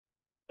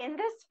In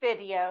this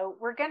video,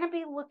 we're going to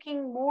be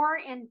looking more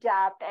in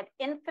depth at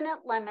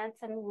infinite limits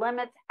and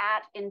limits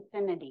at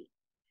infinity.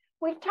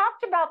 We've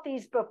talked about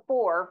these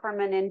before from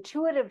an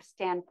intuitive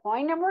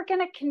standpoint, and we're going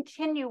to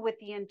continue with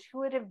the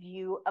intuitive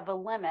view of a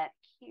limit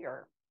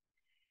here.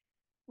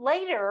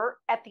 Later,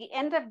 at the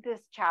end of this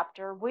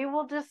chapter, we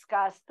will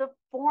discuss the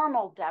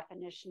formal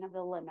definition of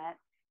the limit,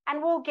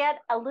 and we'll get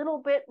a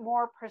little bit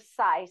more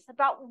precise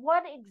about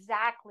what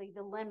exactly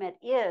the limit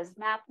is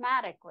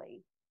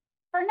mathematically.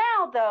 For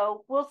now,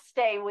 though, we'll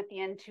stay with the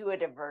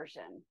intuitive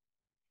version.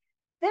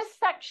 This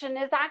section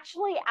is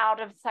actually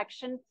out of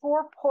section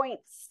 4.6.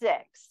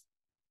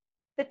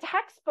 The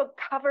textbook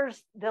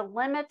covers the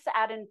limits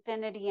at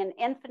infinity and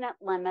infinite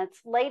limits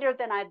later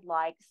than I'd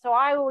like, so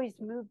I always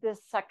move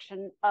this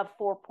section of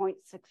 4.6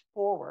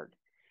 forward.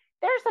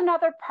 There's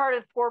another part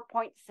of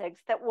 4.6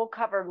 that we'll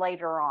cover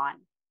later on.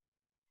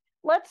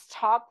 Let's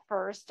talk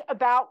first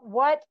about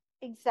what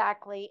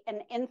exactly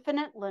an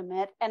infinite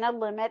limit and a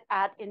limit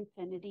at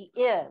infinity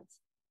is.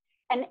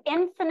 An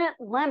infinite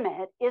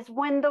limit is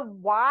when the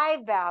y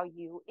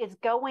value is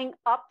going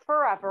up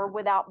forever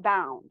without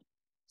bound.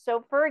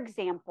 So for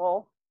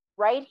example,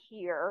 right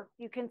here,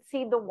 you can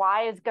see the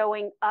y is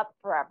going up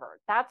forever.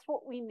 That's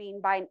what we mean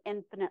by an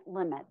infinite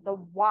limit. The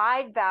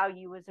y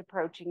value is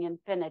approaching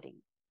infinity.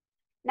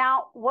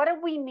 Now, what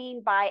do we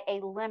mean by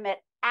a limit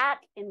at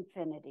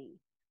infinity?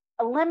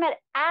 A limit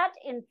at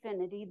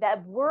infinity,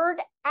 that word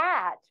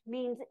at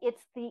means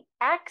it's the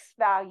x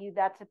value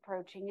that's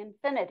approaching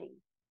infinity.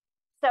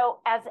 So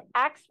as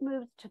x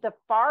moves to the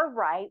far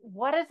right,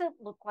 what does it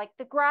look like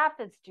the graph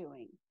is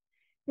doing?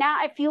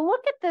 Now, if you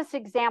look at this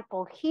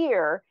example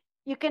here,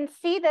 you can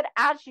see that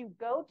as you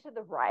go to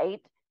the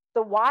right,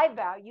 the y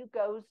value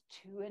goes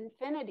to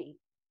infinity.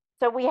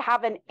 So we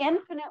have an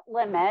infinite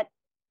limit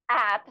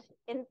at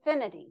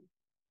infinity.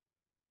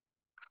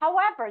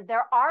 However,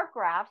 there are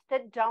graphs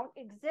that don't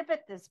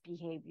exhibit this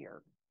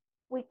behavior.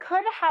 We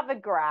could have a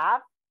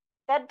graph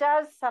that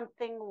does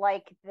something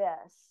like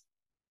this,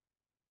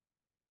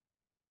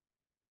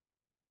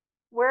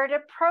 where it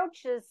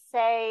approaches,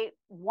 say,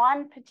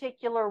 one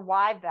particular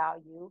y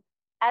value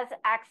as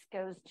x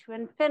goes to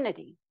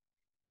infinity.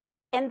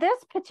 In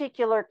this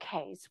particular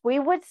case, we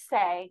would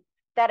say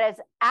that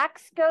as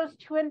x goes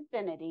to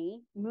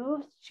infinity,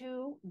 moves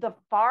to the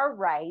far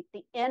right,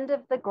 the end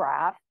of the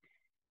graph,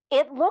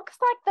 it looks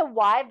like the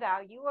y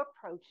value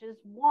approaches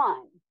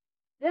 1.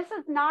 This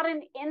is not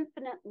an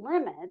infinite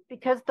limit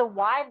because the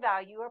y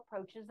value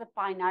approaches a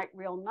finite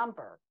real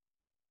number,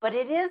 but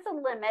it is a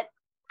limit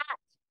at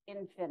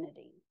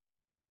infinity.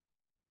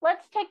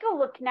 Let's take a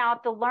look now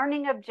at the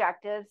learning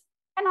objectives,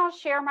 and I'll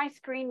share my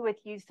screen with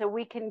you so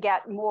we can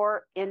get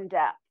more in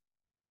depth.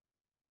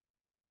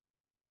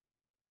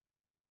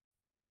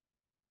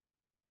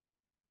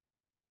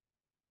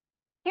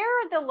 Here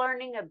are the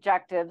learning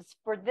objectives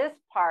for this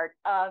part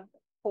of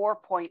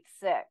 4.6.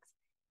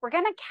 We're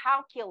going to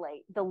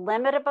calculate the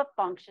limit of a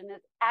function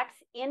as x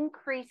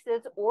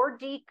increases or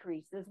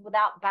decreases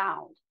without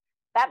bound.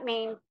 That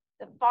means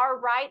the far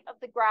right of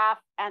the graph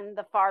and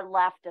the far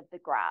left of the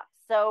graph.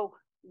 So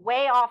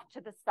way off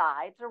to the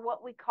sides are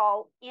what we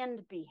call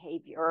end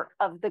behavior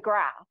of the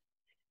graph.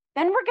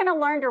 Then we're going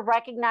to learn to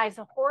recognize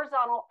a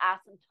horizontal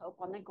asymptote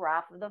on the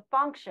graph of the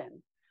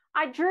function.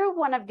 I drew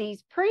one of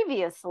these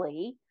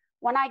previously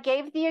when I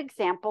gave the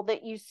example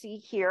that you see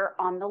here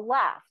on the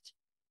left.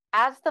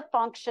 As the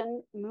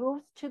function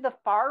moves to the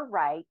far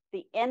right,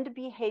 the end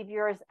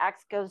behavior as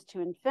x goes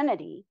to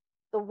infinity,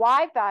 the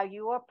y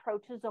value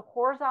approaches a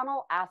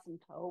horizontal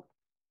asymptote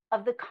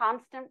of the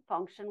constant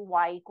function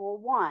y equal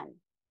 1.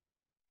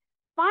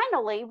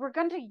 Finally, we're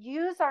going to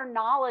use our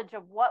knowledge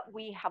of what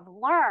we have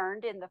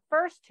learned in the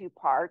first two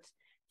parts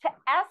to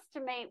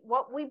estimate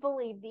what we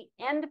believe the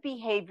end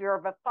behavior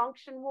of a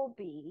function will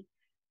be.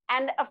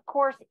 And of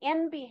course,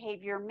 end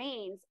behavior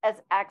means as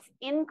x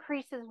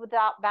increases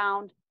without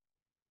bound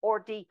or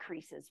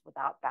decreases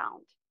without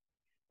bound.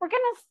 We're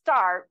going to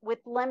start with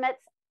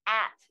limits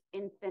at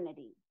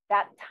infinity.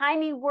 That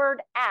tiny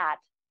word at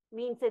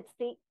means it's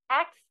the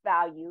x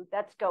value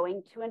that's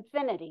going to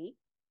infinity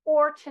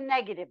or to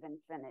negative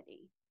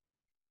infinity.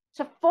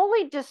 To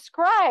fully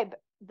describe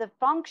the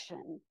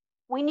function,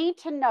 we need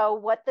to know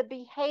what the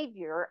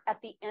behavior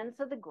at the ends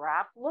of the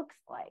graph looks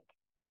like.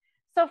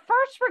 So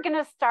first, we're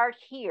going to start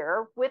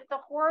here with the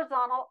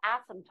horizontal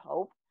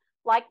asymptote,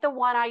 like the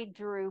one I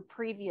drew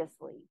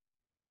previously.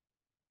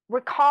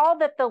 Recall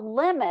that the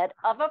limit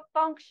of a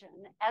function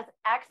as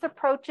x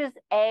approaches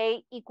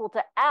a equal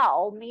to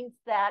L means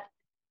that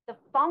the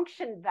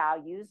function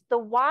values, the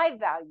y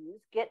values,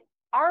 get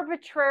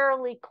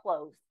arbitrarily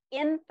close,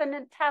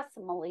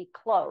 infinitesimally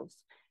close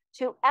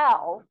to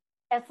L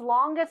as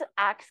long as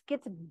x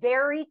gets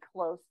very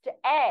close to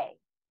A,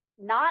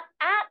 not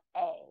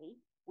at A.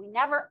 We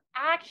never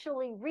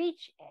actually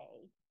reach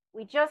A,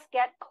 we just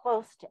get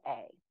close to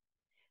A.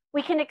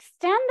 We can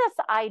extend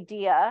this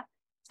idea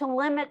to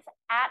limits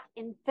at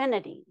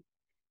infinity.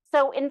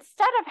 So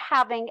instead of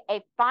having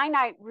a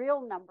finite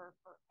real number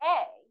for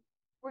A,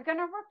 we're going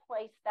to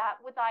replace that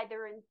with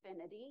either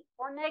infinity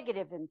or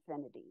negative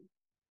infinity.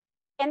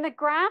 In the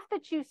graph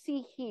that you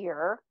see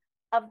here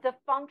of the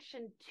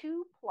function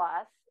 2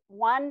 plus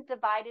 1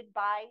 divided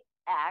by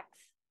x,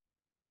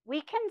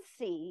 we can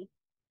see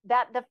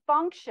that the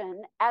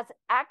function as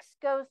x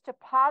goes to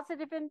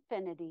positive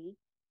infinity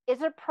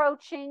is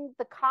approaching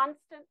the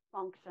constant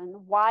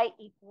function y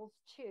equals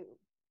 2.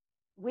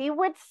 We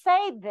would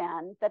say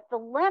then that the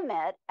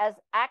limit as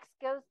x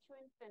goes to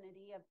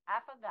infinity of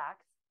f of x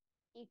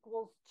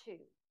equals 2.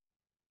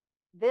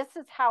 This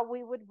is how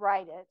we would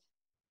write it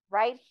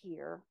right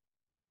here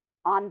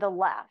on the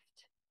left.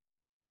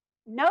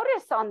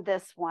 Notice on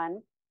this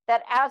one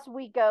that as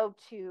we go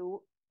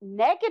to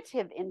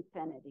negative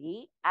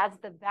infinity, as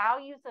the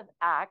values of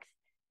x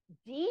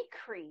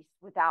decrease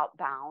without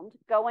bound,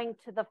 going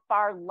to the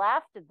far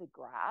left of the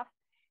graph,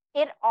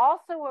 it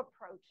also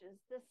approaches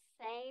the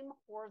same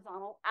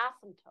horizontal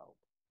asymptote.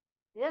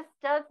 This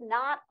does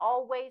not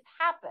always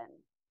happen.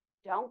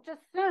 Don't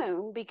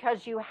assume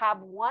because you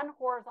have one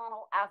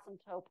horizontal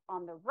asymptote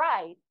on the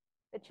right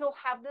that you'll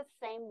have the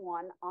same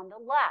one on the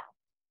left.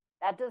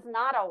 That does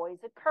not always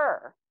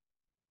occur.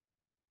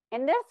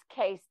 In this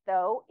case,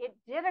 though, it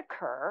did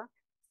occur.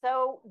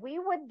 So we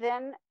would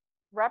then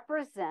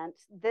represent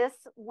this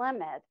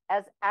limit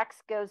as x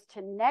goes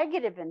to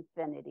negative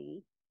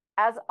infinity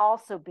as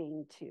also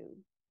being 2.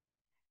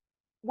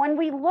 When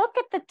we look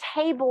at the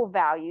table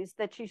values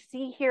that you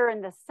see here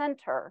in the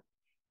center,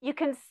 you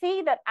can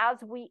see that as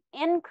we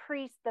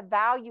increase the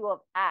value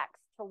of x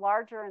to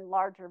larger and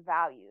larger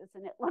values,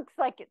 and it looks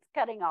like it's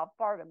cutting off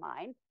part of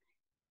mine,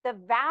 the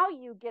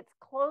value gets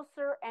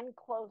closer and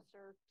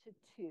closer to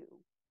 2.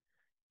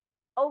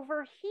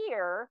 Over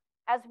here,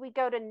 as we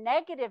go to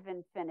negative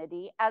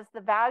infinity, as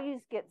the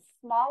values get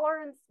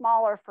smaller and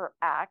smaller for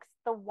x,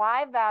 the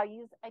y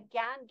values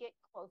again get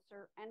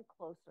closer and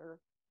closer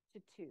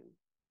to 2.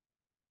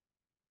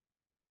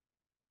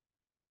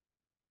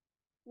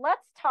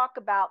 Let's talk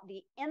about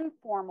the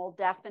informal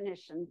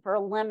definition for a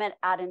limit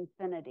at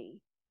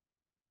infinity.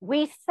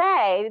 We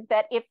say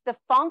that if the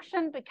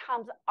function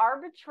becomes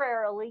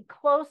arbitrarily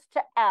close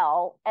to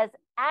L as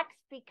x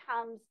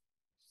becomes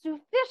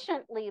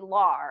sufficiently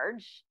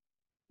large,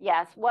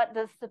 yes, what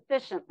does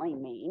sufficiently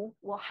mean?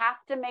 We'll have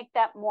to make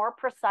that more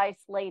precise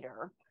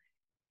later.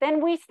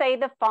 Then we say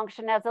the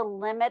function has a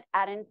limit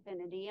at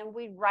infinity, and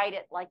we write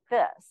it like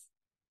this.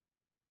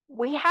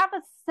 We have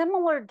a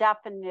similar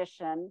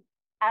definition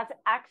as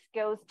x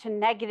goes to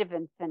negative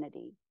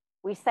infinity.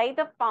 We say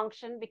the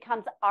function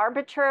becomes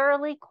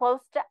arbitrarily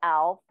close to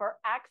L for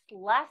x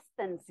less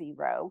than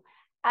 0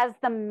 as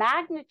the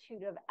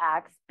magnitude of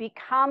x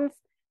becomes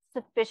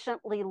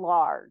sufficiently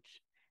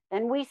large.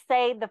 Then we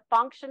say the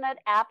function at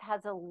f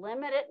has a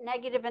limit at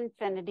negative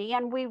infinity,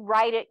 and we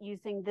write it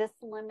using this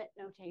limit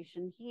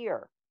notation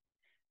here.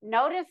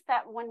 Notice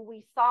that when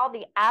we saw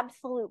the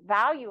absolute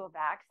value of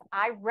x,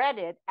 I read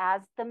it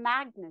as the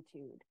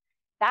magnitude.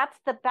 That's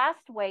the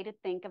best way to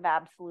think of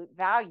absolute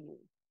value,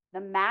 the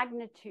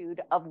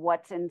magnitude of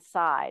what's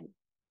inside.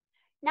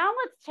 Now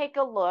let's take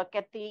a look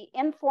at the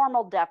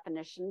informal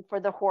definition for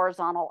the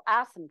horizontal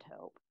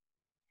asymptote.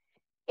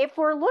 If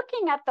we're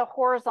looking at the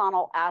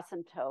horizontal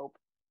asymptote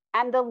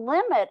and the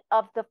limit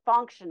of the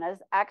function as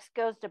x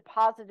goes to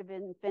positive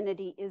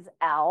infinity is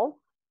L,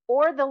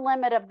 or the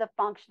limit of the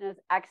function as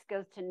x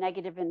goes to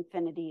negative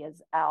infinity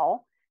is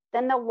L,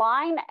 then the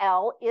line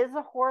L is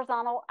a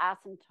horizontal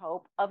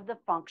asymptote of the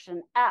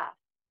function f.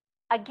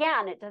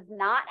 Again, it does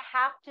not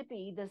have to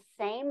be the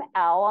same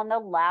L on the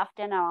left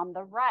and on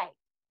the right.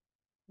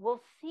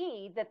 We'll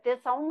see that this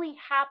only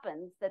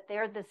happens that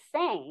they're the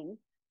same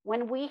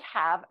when we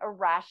have a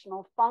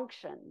rational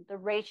function, the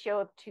ratio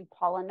of two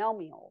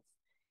polynomials.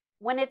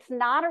 When it's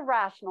not a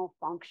rational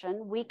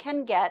function, we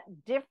can get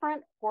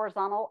different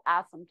horizontal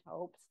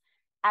asymptotes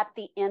at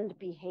the end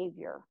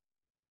behavior.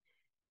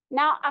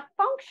 Now, a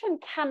function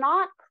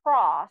cannot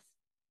cross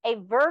a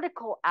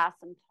vertical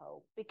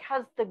asymptote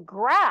because the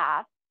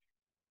graph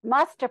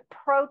must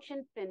approach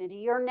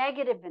infinity or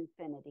negative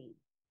infinity.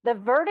 The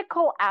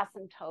vertical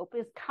asymptote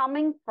is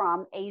coming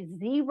from a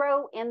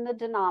 0 in the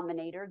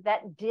denominator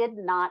that did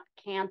not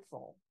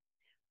cancel.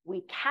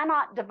 We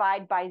cannot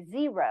divide by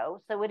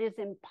 0, so it is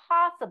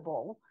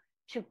impossible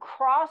to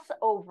cross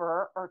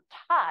over or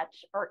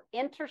touch or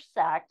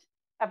intersect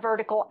a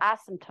vertical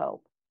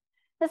asymptote.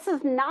 This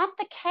is not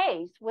the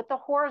case with the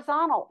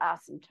horizontal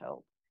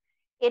asymptote.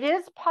 It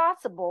is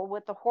possible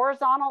with the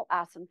horizontal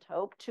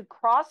asymptote to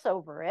cross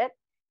over it.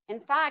 In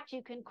fact,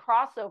 you can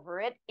cross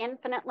over it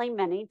infinitely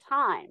many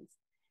times.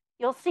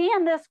 You'll see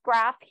in this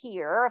graph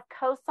here of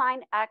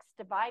cosine x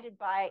divided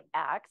by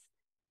x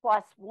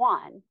plus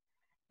 1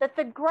 that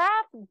the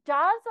graph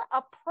does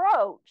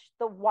approach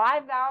the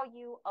y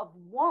value of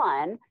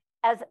 1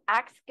 as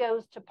x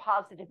goes to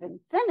positive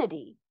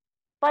infinity.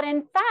 But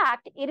in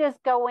fact, it is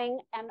going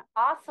and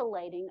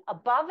oscillating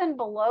above and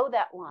below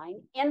that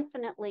line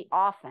infinitely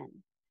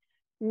often.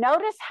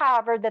 Notice,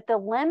 however, that the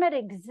limit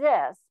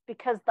exists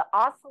because the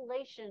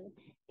oscillation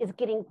is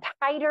getting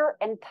tighter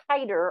and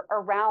tighter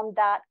around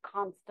that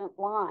constant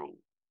line.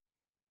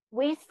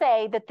 We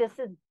say that this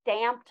is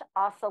damped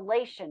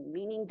oscillation,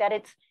 meaning that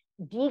it's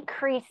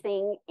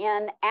decreasing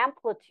in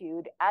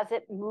amplitude as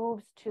it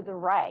moves to the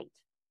right.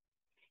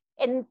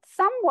 In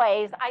some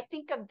ways, I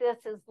think of this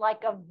as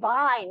like a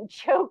vine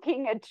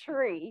choking a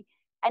tree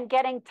and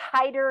getting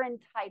tighter and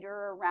tighter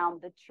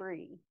around the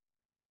tree.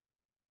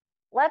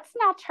 Let's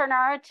now turn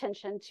our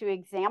attention to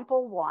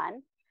example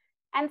 1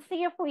 and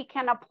see if we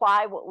can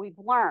apply what we've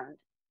learned.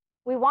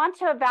 We want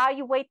to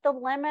evaluate the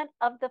limit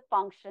of the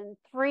function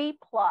 3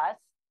 plus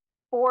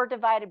 4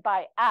 divided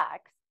by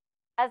x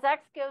as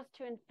x goes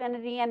to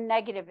infinity and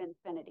negative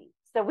infinity.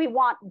 So we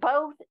want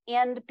both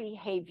end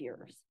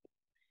behaviors.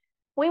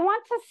 We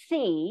want to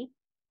see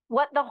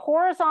what the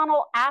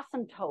horizontal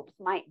asymptotes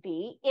might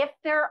be, if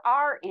there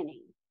are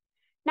any.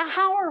 Now,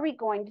 how are we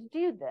going to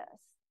do this?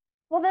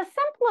 Well, the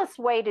simplest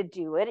way to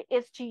do it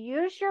is to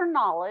use your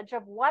knowledge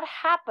of what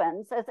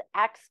happens as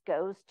x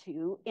goes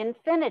to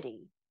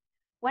infinity.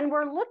 When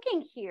we're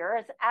looking here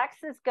as x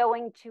is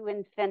going to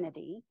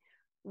infinity,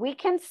 we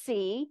can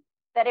see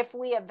that if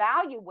we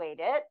evaluate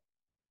it,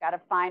 got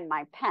to find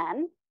my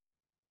pen.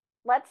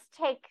 Let's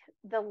take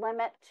the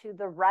limit to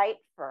the right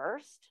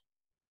first.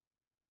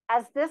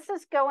 As this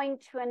is going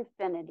to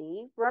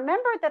infinity,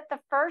 remember that the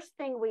first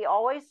thing we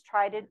always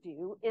try to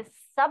do is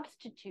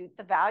substitute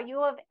the value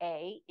of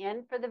a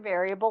in for the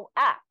variable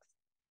x.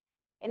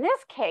 In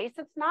this case,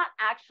 it's not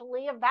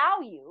actually a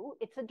value,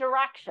 it's a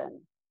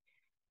direction.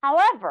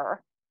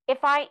 However, if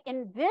I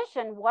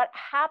envision what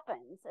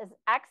happens as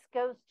x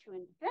goes to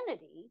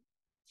infinity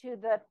to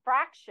the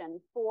fraction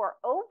 4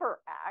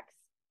 over x,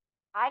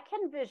 I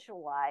can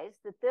visualize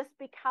that this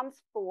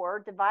becomes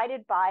 4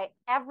 divided by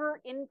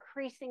ever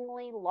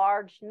increasingly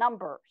large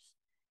numbers.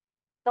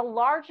 The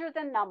larger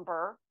the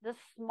number, the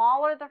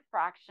smaller the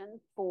fraction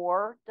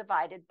 4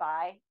 divided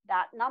by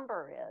that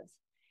number is.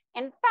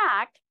 In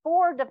fact,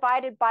 4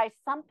 divided by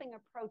something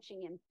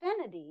approaching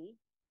infinity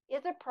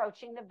is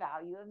approaching the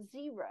value of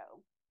 0.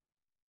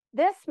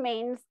 This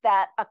means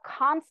that a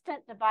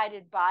constant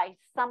divided by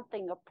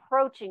something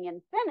approaching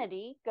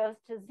infinity goes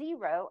to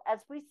 0, as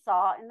we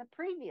saw in the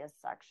previous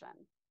section.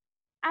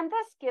 And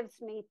this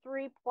gives me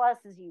 3 plus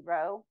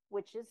 0,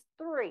 which is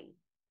 3.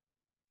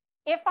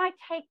 If I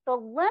take the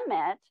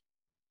limit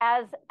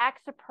as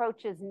x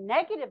approaches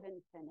negative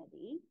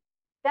infinity,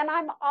 then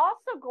I'm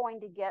also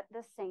going to get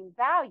the same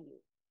value.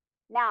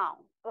 Now,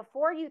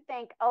 before you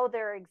think, oh,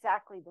 they're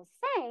exactly the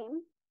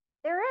same,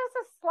 there is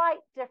a slight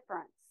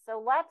difference.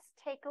 So let's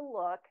take a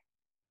look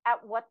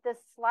at what this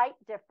slight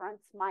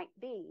difference might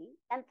be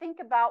and think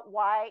about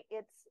why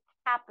it's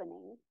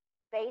happening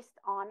based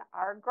on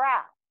our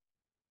graph.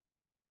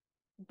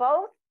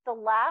 Both the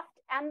left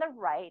and the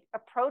right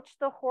approach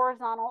the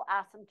horizontal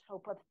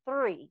asymptote of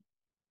 3,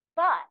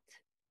 but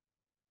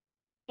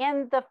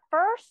in the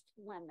first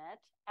limit,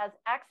 as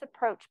x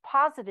approached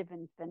positive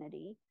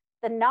infinity,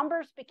 the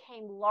numbers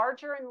became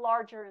larger and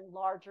larger and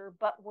larger,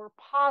 but were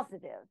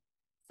positive.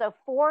 So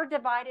 4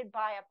 divided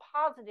by a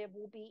positive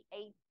will be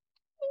a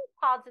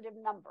positive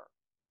number,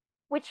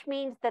 which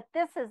means that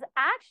this is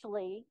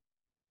actually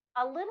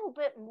a little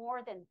bit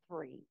more than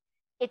 3.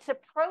 It's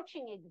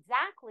approaching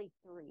exactly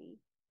 3,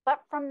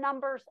 but from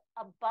numbers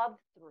above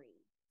 3.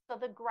 So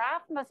the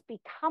graph must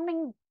be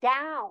coming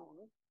down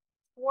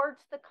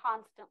towards the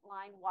constant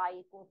line y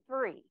equals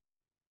 3.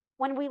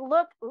 When we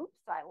look,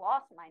 oops, I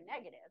lost my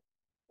negative.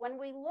 When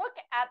we look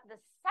at the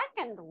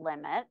second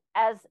limit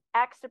as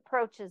x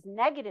approaches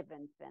negative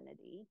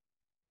infinity,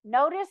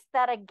 notice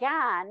that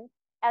again,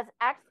 as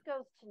x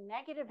goes to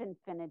negative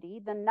infinity,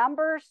 the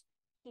numbers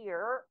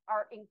here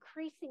are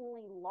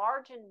increasingly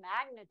large in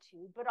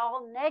magnitude, but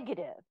all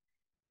negative.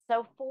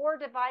 So 4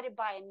 divided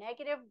by a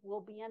negative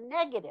will be a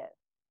negative,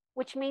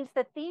 which means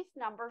that these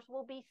numbers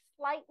will be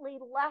slightly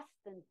less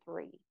than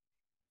 3.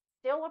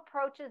 Still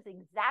approaches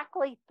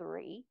exactly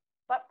 3,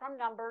 but from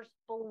numbers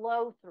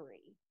below 3.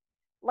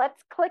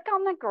 Let's click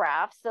on the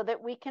graph so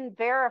that we can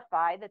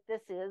verify that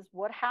this is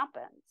what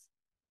happens.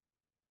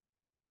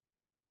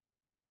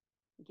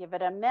 Give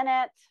it a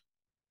minute,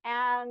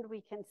 and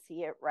we can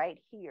see it right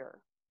here.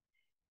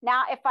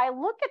 Now, if I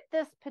look at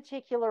this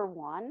particular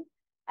one,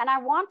 and I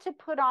want to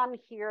put on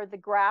here the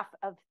graph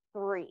of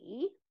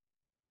 3,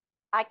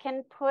 I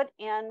can put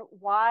in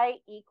y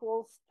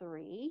equals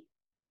 3,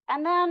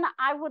 and then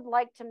I would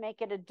like to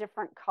make it a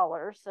different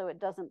color so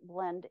it doesn't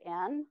blend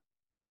in,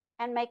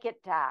 and make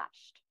it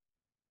dashed.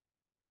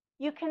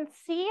 You can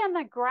see in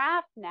the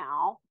graph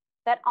now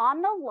that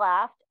on the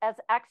left, as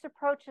x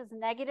approaches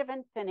negative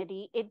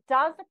infinity, it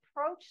does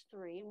approach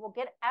 3 and will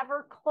get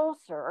ever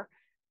closer,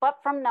 but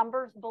from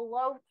numbers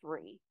below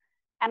 3.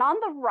 And on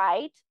the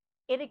right,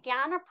 it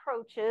again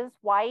approaches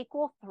y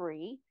equals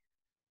 3,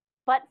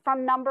 but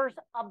from numbers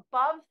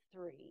above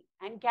 3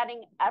 and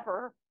getting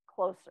ever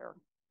closer.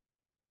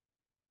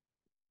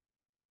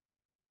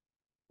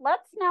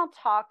 Let's now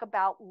talk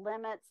about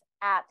limits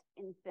at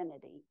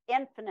infinity,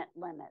 infinite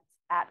limits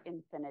at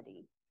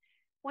infinity.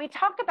 When we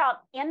talk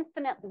about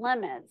infinite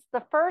limits,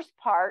 the first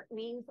part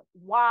means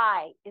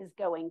y is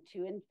going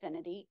to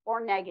infinity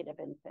or negative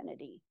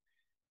infinity.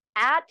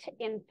 At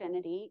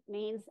infinity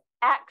means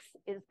x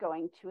is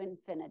going to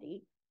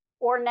infinity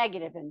or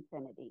negative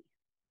infinity.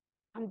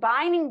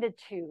 Combining the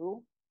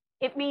two,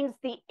 it means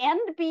the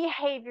end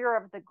behavior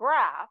of the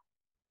graph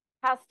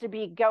has to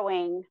be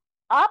going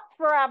up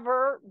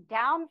forever,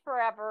 down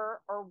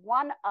forever, or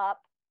one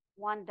up,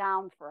 one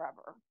down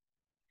forever.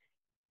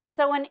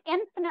 So an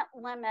infinite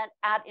limit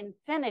at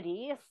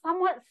infinity is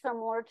somewhat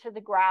similar to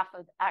the graph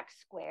of x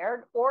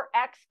squared or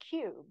x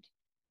cubed.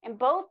 In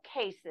both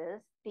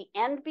cases, the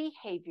end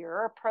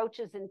behavior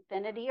approaches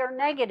infinity or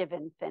negative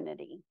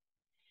infinity.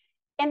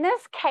 In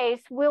this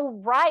case, we'll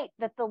write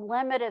that the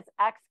limit as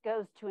x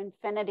goes to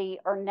infinity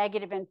or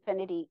negative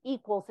infinity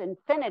equals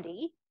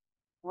infinity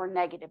or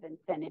negative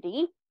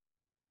infinity.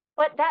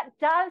 But that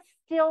does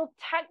still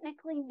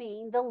technically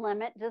mean the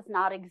limit does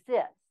not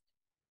exist.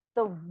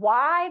 The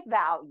y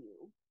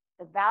value,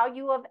 the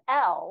value of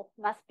L,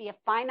 must be a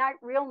finite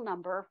real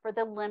number for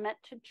the limit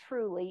to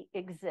truly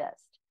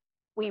exist.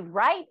 We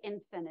write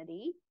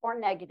infinity or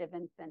negative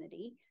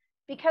infinity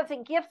because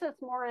it gives us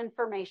more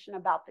information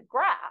about the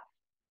graph,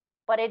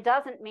 but it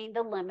doesn't mean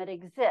the limit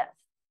exists.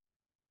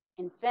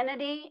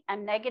 Infinity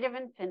and negative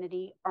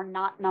infinity are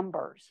not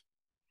numbers.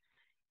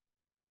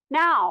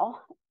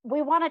 Now,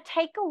 we want to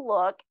take a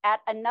look at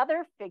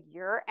another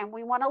figure, and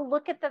we want to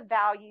look at the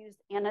values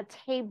in a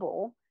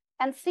table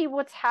and see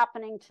what's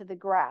happening to the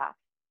graph.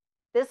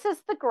 This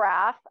is the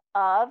graph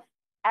of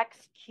x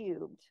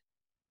cubed.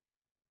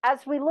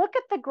 As we look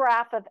at the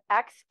graph of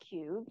x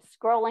cubed,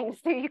 scrolling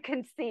so you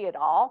can see it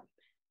all,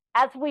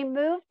 as we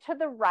move to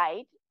the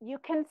right, you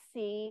can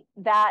see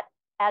that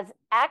as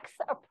x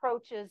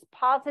approaches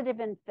positive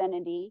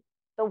infinity,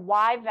 the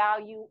y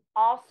value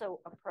also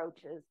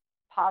approaches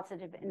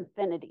positive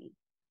infinity.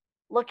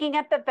 Looking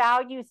at the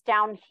values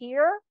down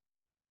here,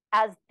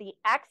 as the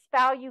x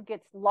value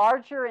gets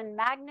larger in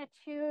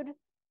magnitude,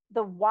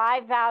 the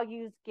y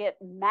values get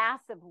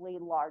massively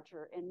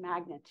larger in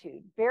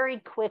magnitude very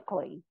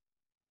quickly.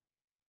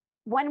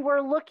 When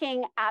we're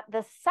looking at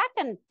the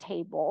second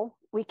table,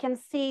 we can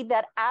see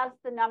that as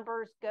the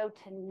numbers go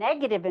to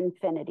negative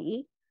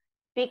infinity,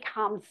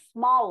 become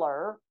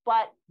smaller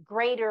but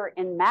greater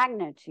in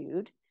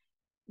magnitude,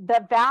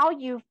 the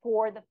value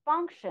for the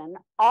function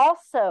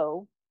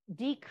also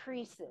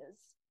decreases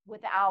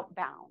without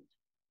bound.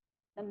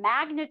 The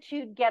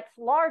magnitude gets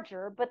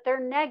larger, but they're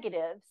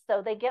negative,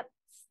 so they get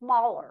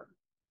smaller.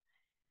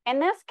 In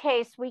this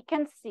case, we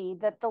can see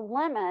that the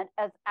limit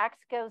as x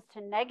goes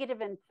to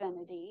negative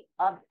infinity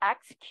of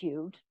x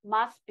cubed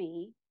must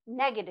be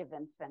negative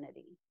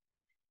infinity.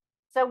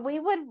 So we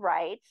would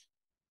write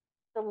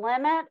the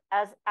limit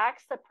as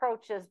x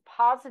approaches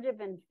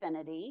positive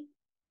infinity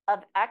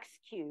of x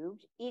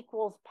cubed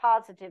equals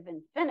positive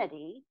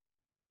infinity,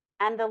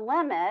 and the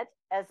limit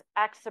as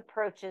x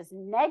approaches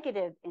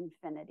negative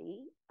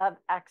infinity of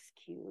x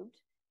cubed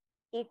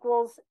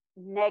equals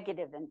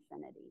negative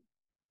infinity.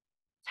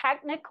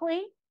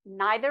 Technically,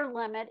 neither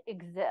limit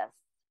exists,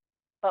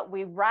 but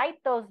we write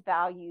those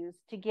values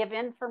to give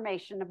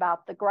information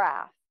about the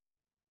graph.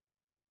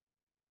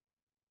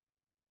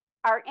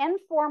 Our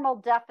informal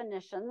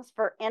definitions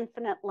for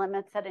infinite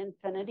limits at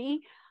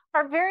infinity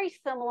are very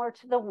similar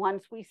to the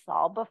ones we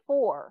saw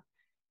before.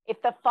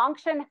 If the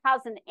function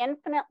has an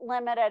infinite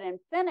limit at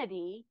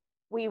infinity,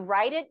 we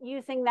write it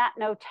using that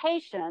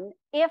notation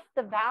if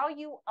the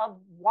value of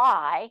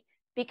y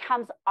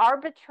becomes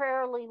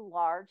arbitrarily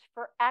large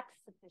for x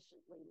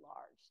sufficiently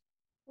large.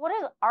 What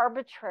does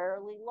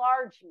arbitrarily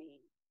large mean?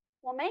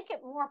 We'll make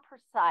it more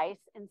precise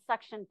in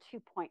section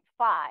 2.5,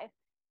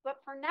 but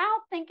for now,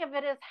 think of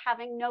it as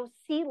having no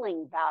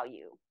ceiling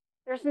value.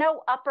 There's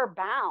no upper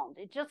bound.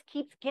 It just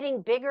keeps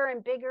getting bigger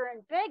and bigger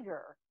and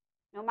bigger,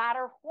 no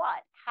matter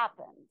what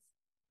happens.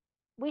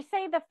 We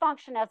say the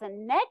function has a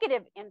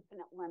negative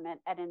infinite limit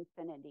at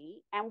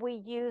infinity, and we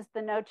use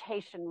the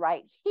notation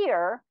right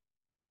here,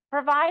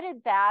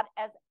 provided that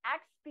as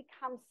x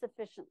becomes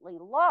sufficiently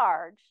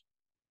large,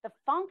 the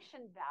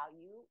function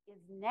value is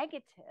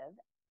negative,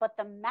 but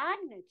the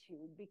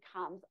magnitude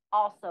becomes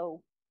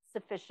also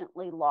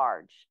sufficiently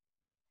large.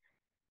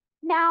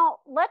 Now,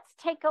 let's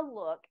take a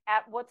look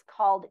at what's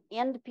called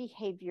end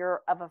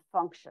behavior of a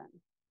function.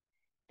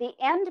 The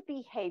end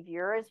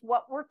behavior is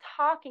what we're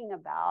talking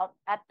about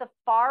at the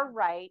far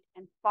right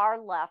and far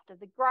left of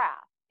the graph,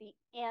 the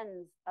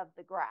ends of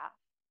the graph.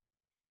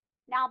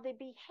 Now, the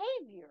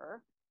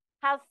behavior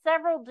has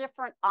several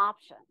different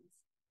options.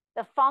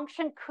 The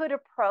function could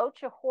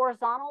approach a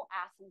horizontal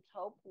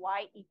asymptote,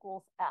 y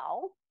equals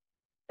L.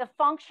 The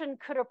function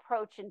could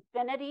approach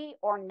infinity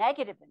or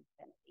negative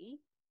infinity,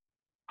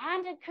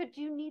 and it could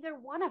do neither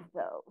one of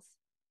those.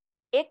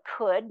 It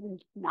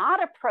could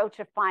not approach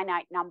a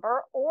finite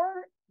number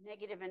or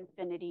negative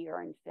infinity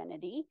or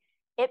infinity.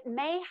 It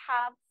may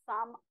have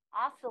some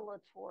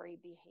oscillatory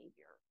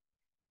behavior.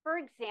 For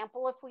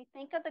example, if we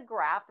think of the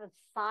graph of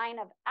sine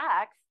of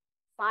x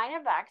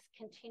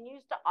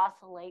continues to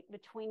oscillate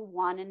between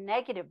 1 and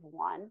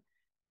 -1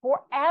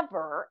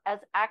 forever as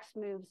x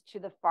moves to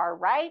the far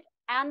right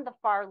and the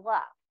far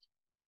left.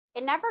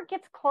 It never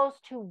gets close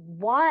to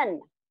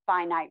one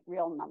finite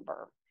real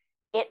number.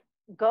 It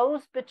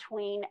goes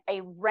between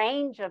a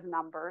range of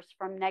numbers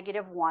from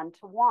 -1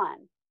 to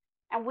 1.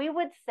 And we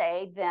would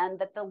say then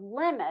that the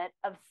limit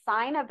of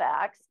sine of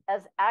x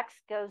as x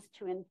goes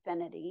to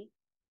infinity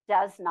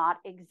does not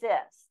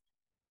exist.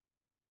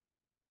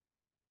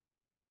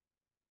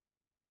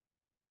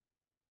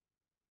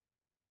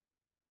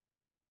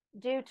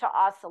 Due to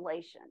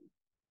oscillation.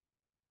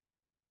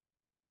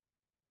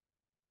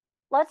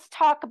 Let's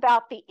talk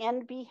about the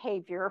end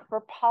behavior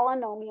for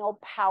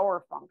polynomial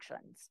power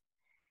functions.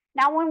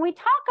 Now, when we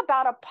talk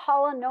about a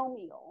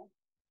polynomial,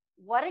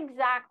 what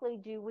exactly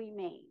do we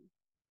mean?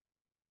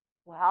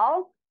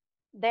 Well,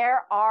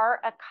 there are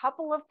a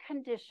couple of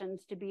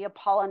conditions to be a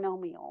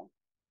polynomial.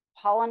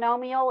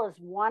 Polynomial is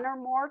one or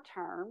more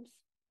terms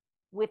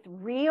with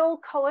real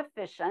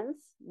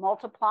coefficients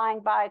multiplying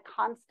by a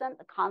constant.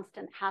 The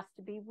constant has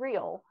to be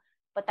real,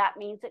 but that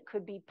means it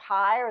could be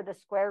pi or the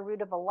square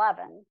root of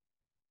 11.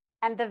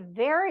 And the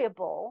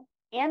variable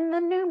in the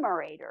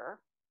numerator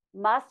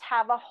must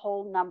have a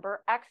whole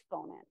number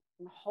exponent.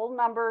 And whole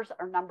numbers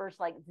are numbers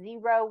like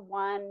 0,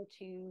 1,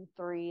 2,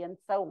 3, and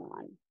so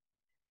on.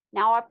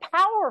 Now, a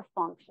power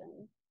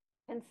function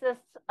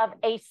consists of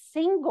a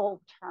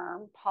single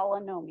term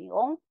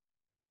polynomial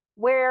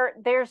where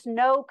there's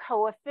no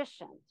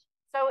coefficient.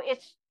 So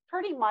it's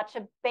pretty much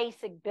a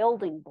basic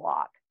building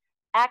block,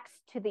 x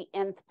to the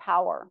nth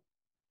power.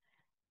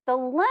 The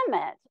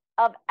limit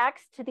of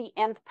x to the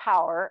nth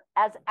power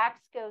as x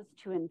goes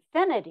to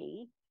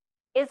infinity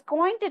is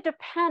going to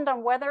depend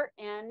on whether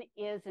n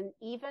is an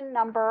even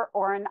number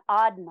or an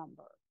odd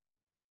number.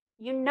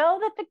 You know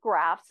that the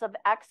graphs of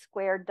x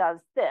squared does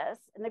this,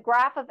 and the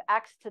graph of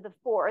x to the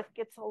fourth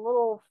gets a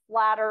little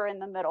flatter in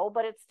the middle,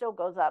 but it still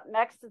goes up.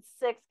 Next to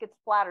 6 gets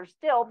flatter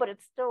still, but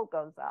it still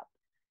goes up.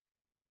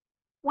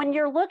 When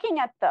you're looking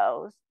at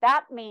those,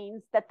 that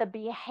means that the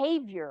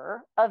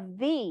behavior of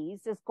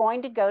these is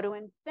going to go to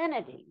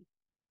infinity,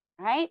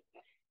 right?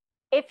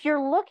 If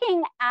you're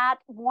looking at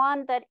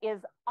one that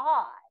is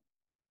odd,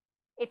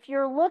 if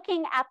you're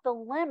looking at the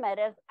limit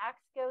as x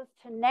goes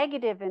to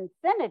negative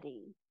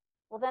infinity,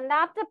 well, then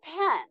that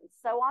depends.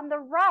 So on the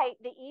right,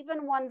 the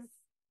even ones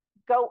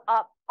go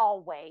up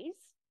always.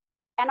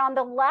 And on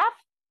the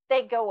left,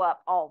 they go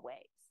up always.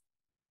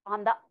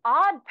 On the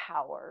odd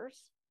powers,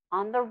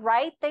 on the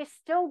right, they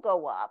still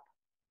go up.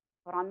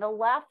 But on the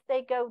left,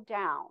 they go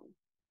down.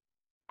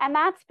 And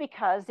that's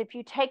because if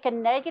you take a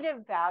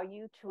negative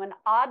value to an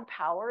odd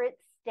power, it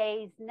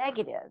stays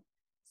negative.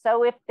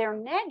 So if they're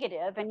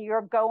negative and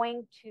you're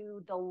going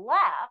to the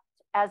left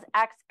as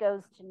x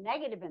goes to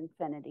negative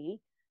infinity,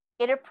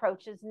 it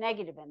approaches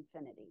negative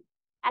infinity.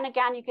 And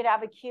again, you could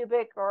have a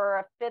cubic or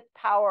a fifth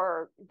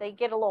power. They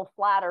get a little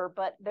flatter,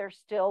 but they're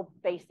still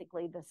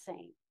basically the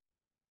same.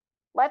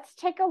 Let's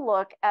take a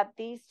look at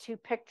these two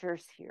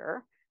pictures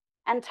here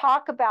and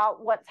talk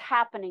about what's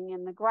happening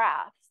in the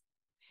graphs.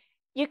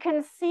 You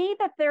can see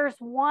that there's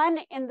one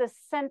in the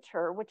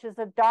center, which is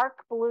a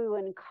dark blue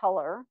in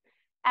color,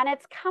 and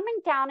it's coming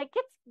down. It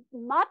gets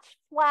much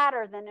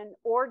flatter than an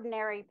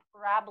ordinary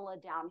parabola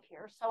down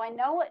here. So I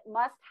know it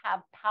must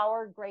have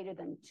power greater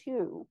than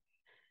 2.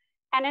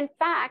 And in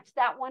fact,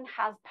 that one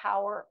has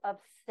power of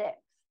 6.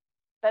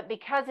 But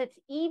because it's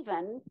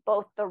even,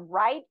 both the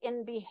right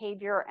in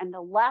behavior and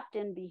the left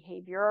in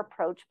behavior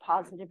approach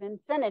positive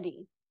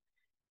infinity.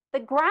 The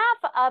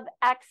graph of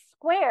x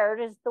squared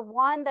is the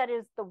one that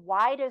is the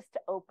widest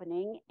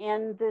opening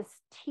in this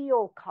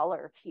teal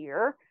color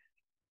here.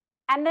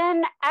 And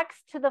then x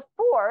to the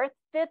fourth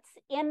fits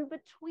in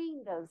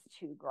between those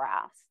two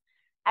graphs.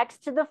 X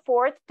to the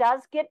fourth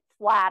does get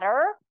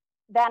flatter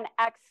than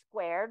x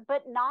squared,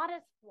 but not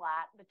as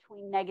flat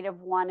between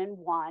 -1 and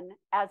 1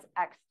 as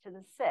x to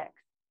the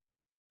 6th.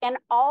 In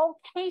all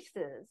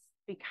cases,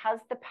 because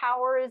the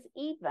power is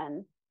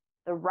even,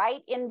 the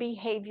right in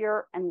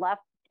behavior and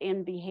left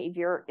in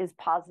behavior is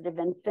positive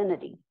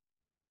infinity.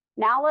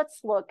 Now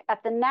let's look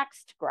at the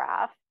next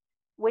graph,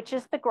 which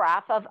is the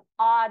graph of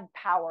odd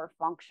power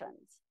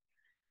functions.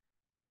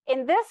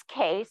 In this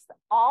case,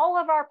 all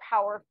of our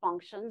power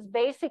functions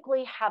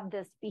basically have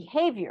this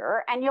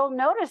behavior, and you'll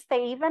notice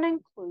they even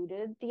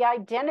included the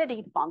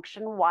identity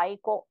function y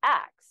equal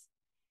x.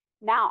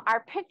 Now, our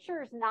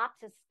picture is not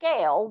to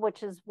scale,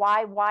 which is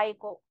why y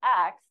equal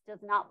x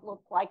does not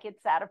look like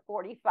it's at a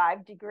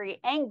 45-degree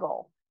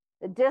angle.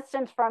 The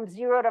distance from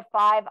 0 to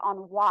 5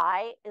 on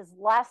y is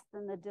less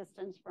than the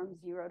distance from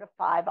 0 to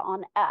 5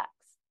 on x.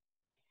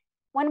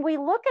 When we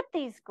look at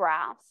these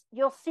graphs,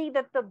 you'll see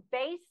that the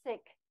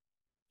basic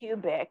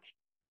cubic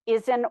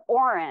is in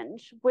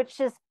orange, which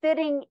is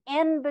fitting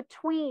in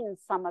between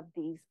some of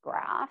these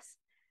graphs.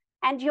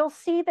 And you'll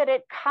see that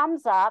it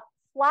comes up,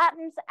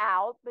 flattens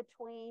out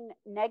between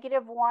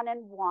 -1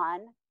 and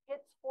 1,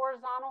 hits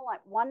horizontal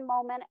at one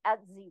moment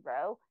at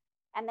 0,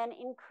 and then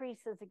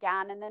increases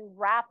again, and then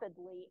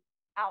rapidly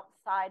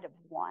outside of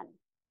 1.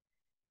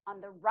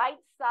 On the right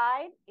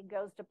side, it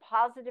goes to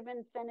positive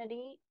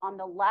infinity. On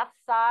the left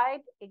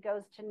side, it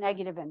goes to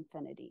negative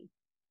infinity.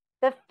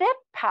 The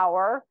fifth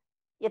power,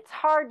 it's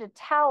hard to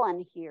tell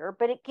in here,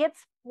 but it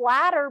gets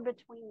flatter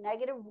between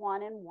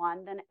 -1 and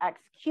 1 than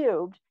x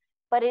cubed,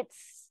 but it's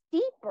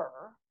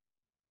steeper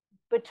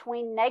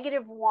between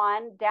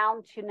 -1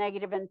 down to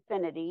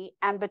 -infinity,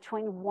 and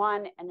between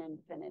 1 and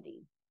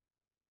infinity.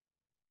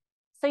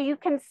 So you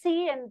can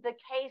see in the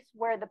case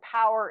where the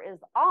power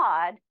is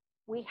odd,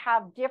 we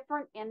have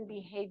different end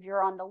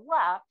behavior on the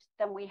left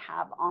than we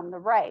have on the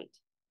right.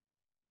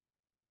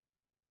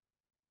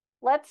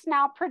 Let's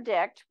now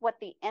predict what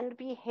the end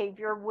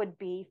behavior would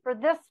be for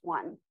this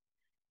one.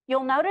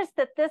 You'll notice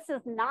that this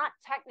is not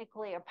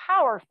technically a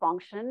power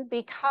function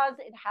because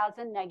it has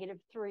a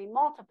 -3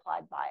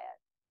 multiplied by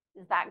it.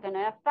 Is that going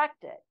to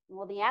affect it?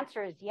 Well, the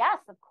answer is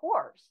yes, of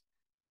course.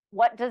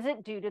 What does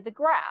it do to the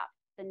graph?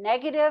 The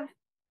negative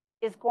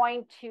is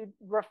going to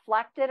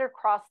reflect it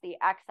across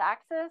the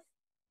x-axis,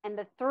 and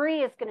the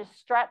 3 is going to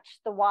stretch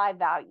the y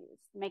values,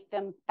 make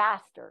them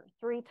faster,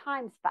 3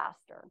 times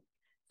faster.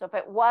 So if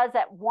it was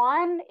at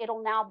 1,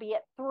 it'll now be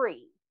at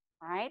 3,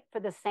 right, for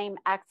the same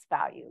x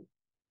value.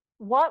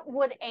 What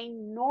would a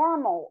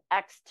normal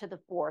x to the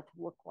 4th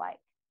look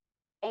like?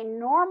 A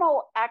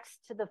normal x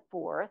to the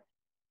 4th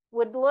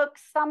would look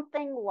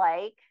something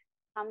like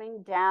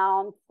coming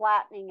down,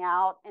 flattening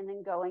out, and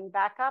then going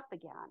back up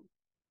again.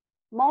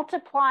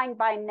 Multiplying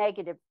by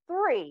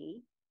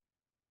 -3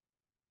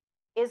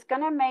 is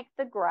going to make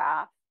the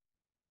graph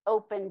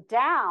open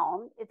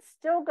down. It's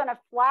still going to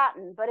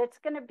flatten, but it's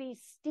going to be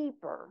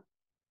steeper,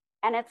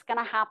 and it's going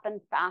to happen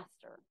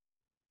faster.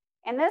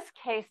 In this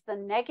case, the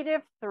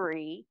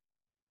 -3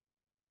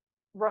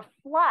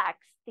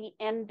 reflects the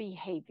end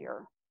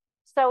behavior.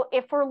 So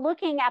if we're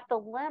looking at the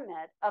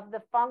limit of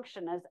the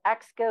function as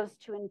x goes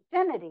to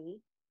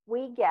infinity,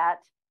 we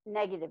get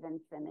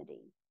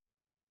 -infinity.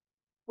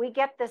 We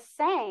get the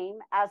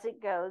same as it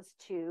goes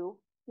to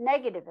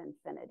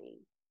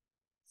 -infinity.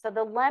 So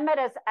the limit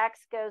as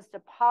x goes to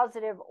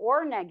positive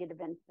or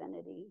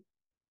 -infinity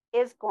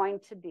is going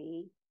to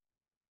be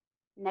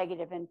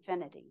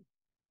 -infinity,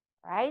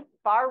 right?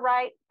 Far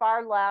right,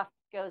 far left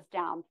goes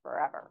down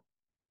forever.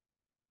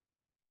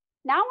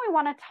 Now we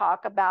want to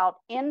talk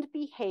about end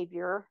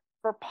behavior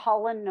for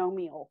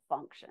polynomial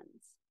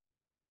functions.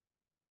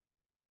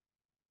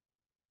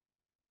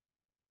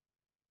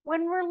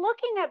 When we're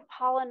looking at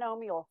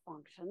polynomial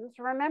functions,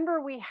 remember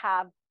we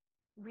have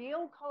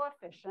real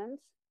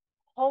coefficients,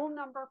 whole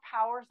number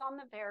powers on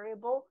the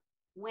variable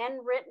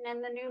when written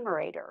in the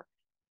numerator.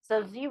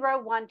 So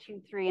 0, 1,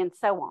 2, 3, and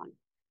so on.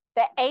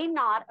 The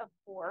a0, of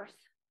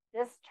course,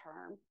 this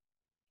term,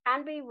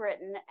 can be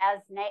written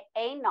as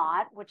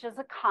a0, which is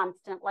a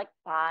constant like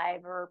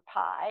 5 or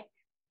pi,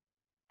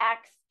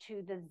 x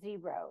to the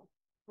 0.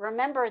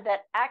 Remember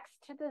that x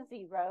to the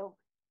 0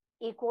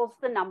 equals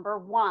the number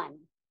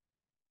 1.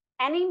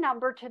 Any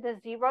number to the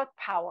 0th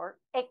power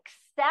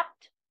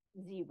except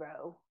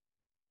 0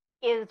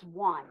 is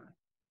 1.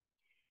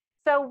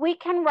 So we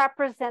can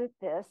represent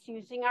this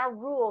using our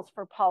rules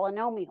for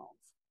polynomials.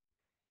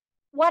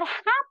 What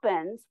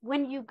happens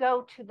when you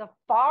go to the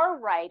far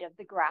right of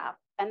the graph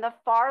and the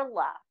far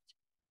left,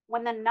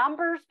 when the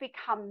numbers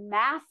become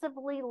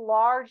massively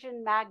large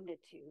in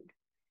magnitude,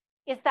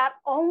 is that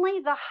only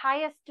the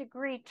highest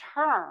degree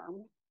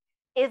term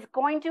is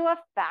going to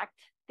affect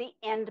the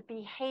end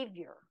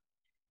behavior.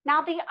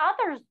 Now, the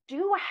others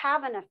do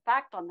have an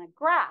effect on the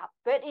graph,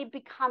 but it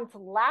becomes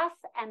less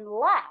and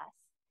less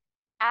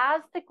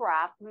as the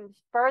graph moves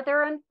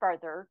further and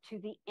further to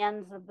the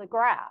ends of the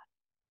graph.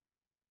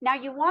 Now,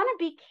 you want to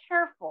be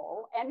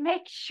careful and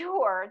make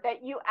sure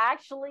that you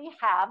actually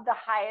have the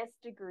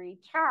highest degree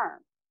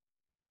term.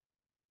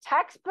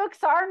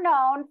 Textbooks are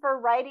known for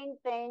writing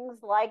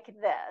things like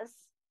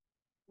this: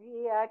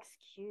 3x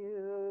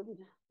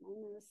cubed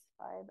minus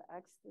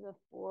 5x to the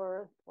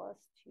 4th plus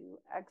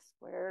 2x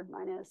squared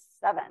minus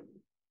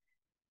 7.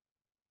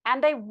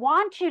 And they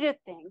want you to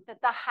think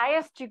that the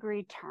highest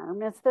degree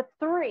term is the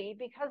 3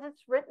 because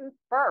it's written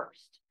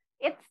first.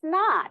 It's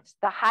not.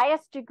 The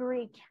highest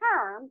degree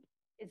term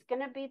is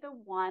going to be the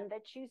one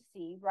that you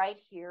see right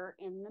here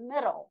in the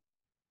middle,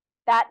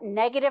 that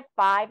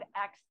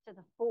 -5x to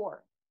the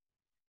 4th.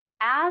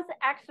 As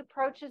x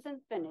approaches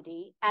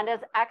infinity and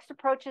as x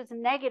approaches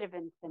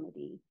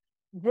 -infinity,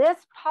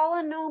 this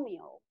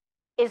polynomial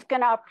is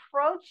going to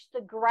approach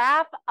the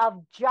graph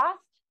of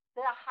just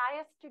the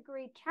highest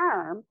degree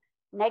term,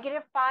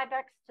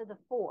 -5x to the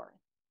 4th,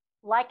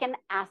 like an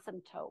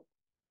asymptote.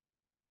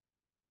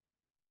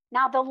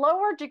 Now, the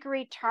lower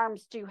degree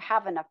terms do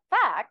have an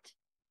effect,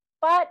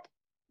 but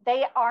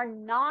they are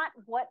not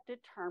what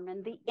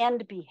determine the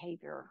end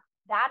behavior.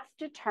 That's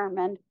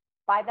determined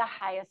by the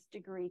highest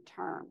degree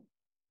term.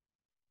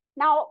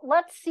 Now,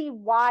 let's see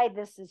why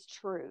this is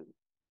true.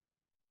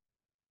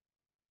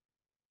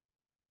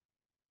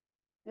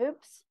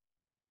 Oops,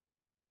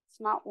 it's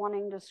not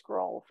wanting to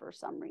scroll for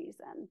some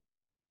reason.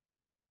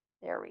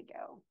 There we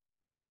go.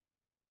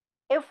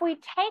 If we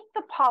take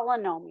the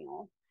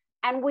polynomial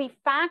and we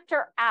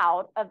factor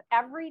out of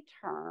every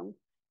term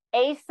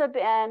a sub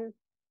n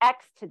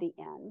x to the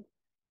n,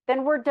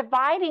 then we're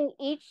dividing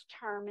each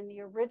term in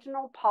the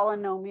original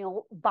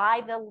polynomial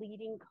by the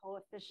leading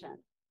coefficient.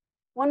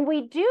 When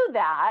we do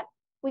that,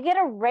 we get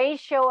a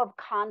ratio of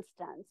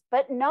constants.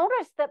 But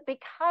notice that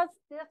because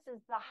this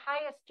is the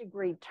highest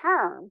degree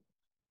term,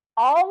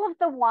 all of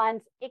the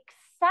ones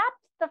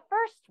except the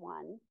first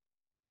one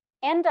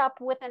end up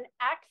with an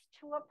x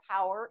to a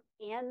power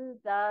in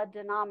the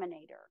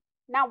denominator.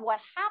 Now, what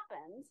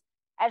happens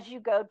as you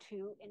go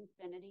to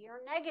infinity or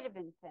negative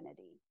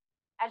infinity?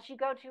 As you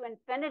go to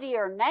infinity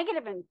or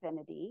negative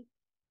infinity,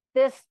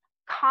 this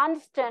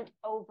constant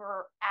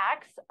over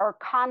x or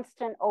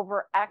constant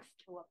over x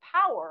to a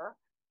power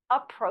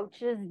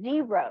approaches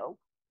zero.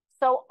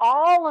 So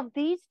all of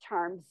these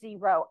terms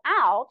zero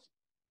out,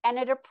 and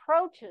it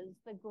approaches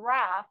the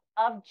graph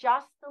of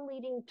just the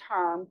leading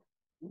term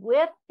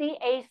with the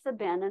a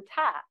sub n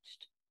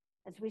attached.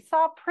 As we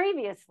saw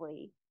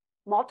previously,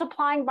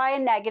 multiplying by a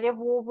negative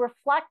will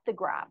reflect the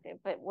graph.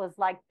 If it was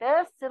like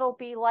this, it'll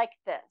be like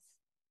this.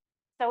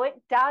 So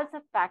it does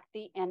affect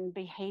the end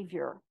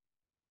behavior.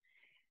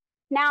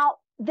 Now,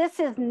 this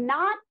is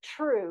not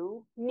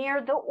true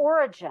near the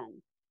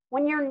origin.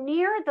 When you're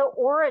near the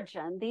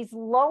origin, these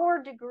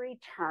lower degree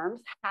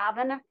terms have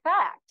an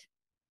effect.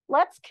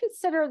 Let's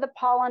consider the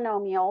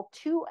polynomial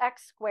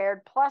 2x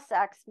squared plus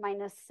x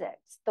minus 6,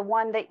 the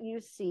one that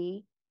you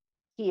see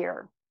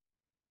here.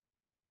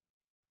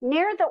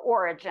 Near the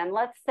origin,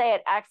 let's say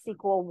at x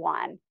equal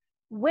 1,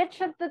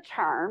 which of the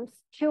terms,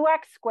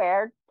 2x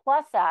squared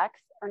plus x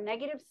or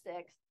negative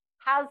 6,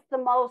 has the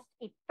most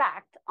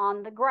effect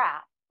on the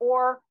graph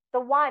or the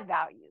y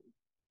value?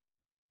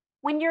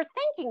 When you're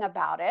thinking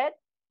about it,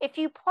 if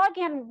you plug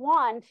in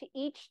 1 to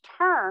each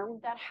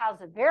term that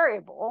has a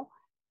variable,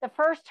 the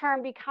first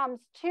term becomes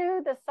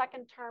 2, the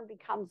second term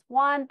becomes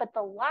 1, but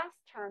the last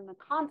term, the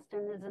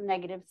constant, is a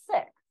negative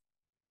 6.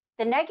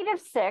 The negative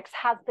 6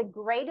 has the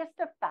greatest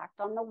effect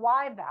on the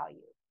y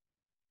value.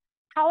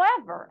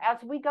 However,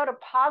 as we go to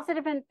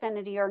positive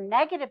infinity or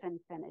negative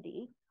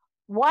infinity,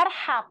 what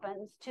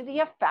happens to the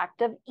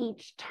effect of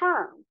each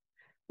term?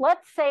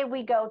 Let's say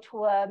we go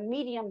to a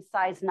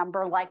medium-sized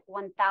number like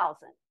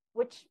 1,000,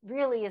 which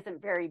really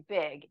isn't very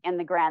big in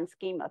the grand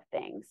scheme of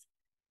things.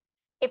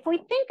 If we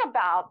think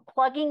about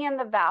plugging in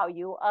the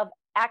value of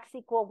x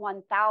equal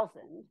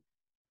 1,000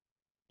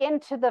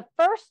 into the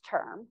first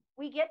term,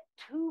 we get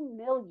 2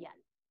 million.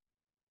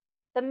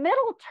 The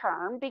middle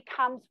term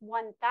becomes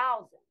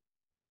 1,000,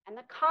 and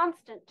the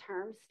constant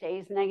term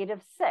stays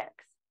negative 6.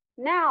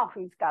 Now,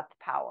 who's got the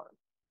power?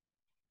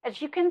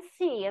 As you can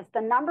see, as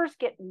the numbers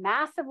get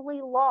massively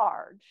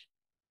large,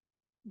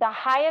 the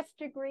highest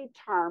degree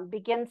term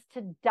begins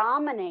to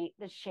dominate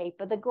the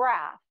shape of the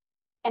graph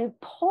and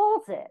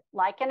pulls it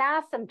like an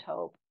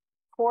asymptote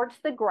towards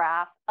the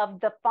graph of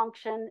the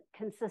function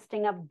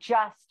consisting of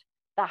just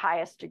the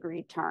highest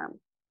degree term.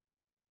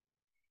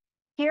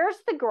 Here's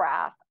the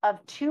graph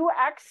of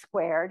 2x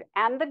squared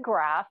and the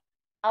graph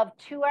of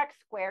 2x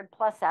squared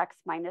plus x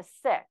minus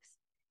 6.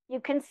 You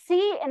can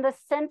see in the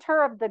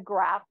center of the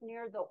graph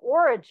near the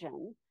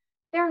origin,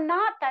 they're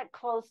not that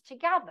close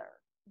together.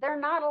 They're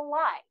not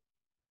alike.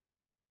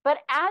 But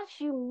as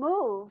you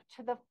move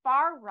to the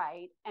far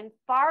right and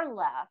far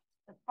left,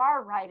 the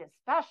far right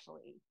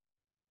especially,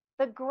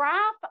 the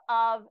graph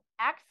of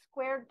x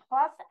squared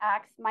plus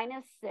x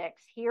minus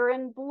 6 here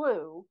in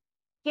blue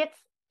gets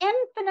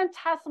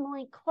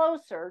infinitesimally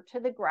closer to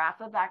the graph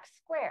of x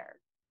squared.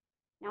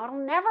 Now,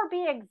 it'll never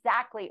be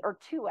exactly, or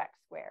 2x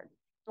squared,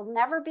 it'll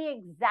never be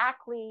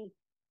exactly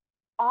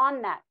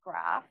on that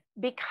graph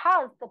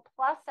because the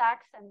plus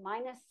x and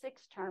minus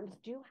 6 terms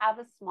do have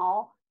a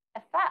small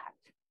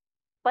effect,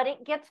 but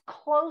it gets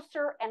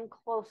closer and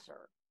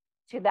closer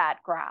to that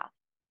graph.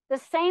 The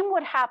same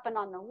would happen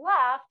on the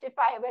left if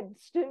I had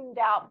zoomed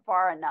out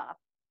far enough.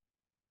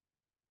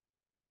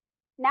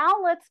 Now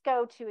let's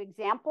go to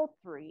example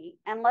 3,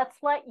 and let's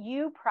let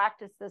you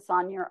practice this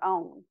on your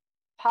own.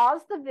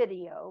 Pause the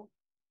video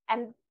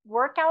and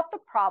work out the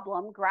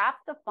problem, graph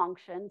the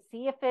function,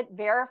 see if it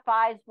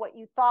verifies what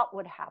you thought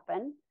would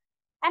happen,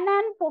 and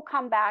then we'll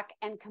come back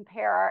and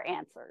compare our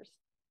answers.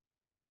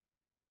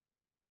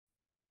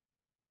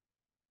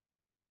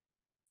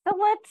 So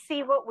let's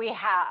see what we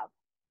have.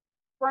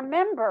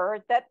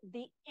 Remember that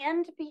the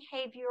end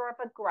behavior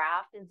of a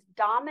graph is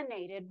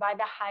dominated by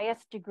the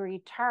highest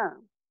degree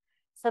term.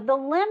 So the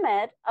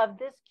limit of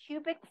this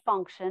cubic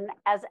function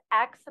as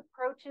x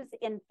approaches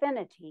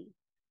infinity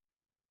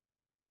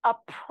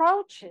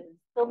approaches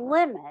the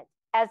limit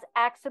as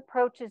x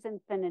approaches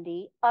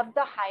infinity of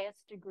the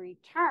highest degree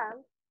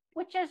term,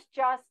 which is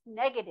just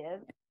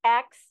negative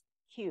x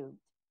cubed.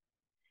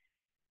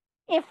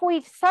 If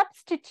we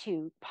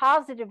substitute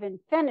positive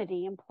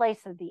infinity in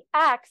place of the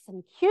x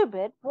and cube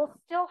it, we'll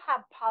still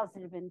have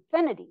positive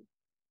infinity.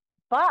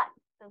 But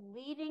the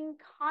leading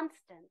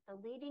constant, the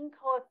leading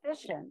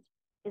coefficient,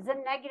 is a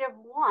negative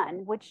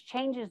 1, which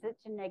changes it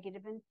to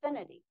negative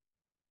infinity.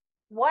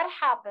 What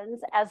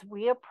happens as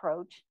we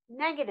approach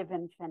negative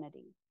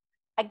infinity?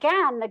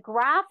 Again, the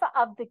graph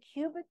of the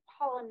cubic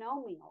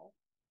polynomial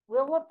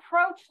will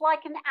approach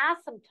like an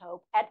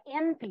asymptote at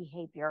end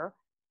behavior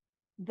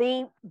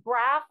the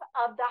graph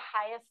of the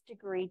highest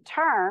degree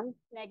term,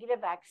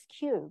 negative x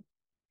cubed.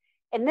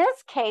 In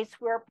this case,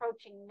 we're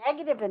approaching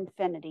negative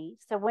infinity.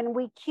 So when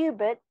we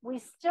cube it, we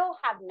still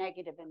have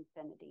negative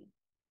infinity.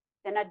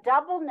 Then a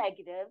double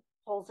negative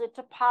pulls it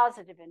to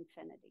positive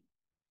infinity.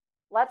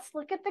 Let's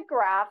look at the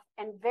graph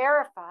and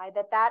verify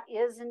that that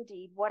is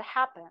indeed what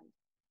happened.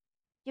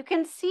 You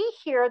can see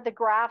here the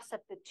graphs of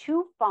the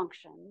two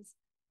functions.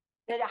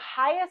 The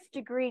highest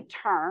degree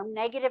term,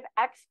 negative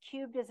x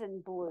cubed, is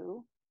in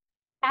blue,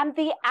 and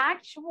the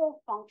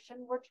actual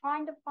function we're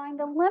trying to find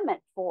a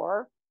limit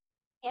for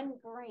in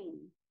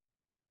green.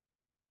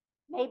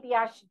 Maybe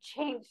I should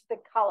change the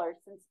color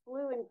since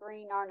blue and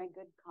green aren't a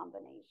good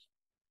combination.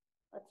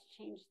 Let's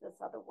change this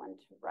other one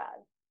to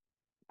red.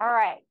 All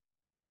right.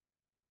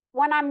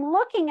 When I'm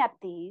looking at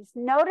these,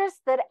 notice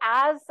that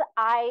as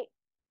I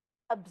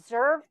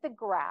observe the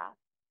graph,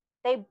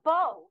 they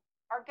both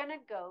are going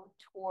to go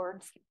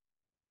towards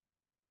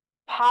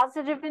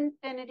positive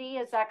infinity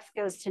as x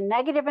goes to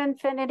negative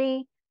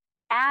infinity,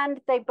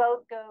 and they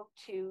both go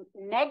to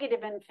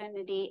negative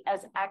infinity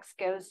as x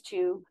goes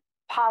to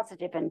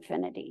positive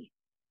infinity.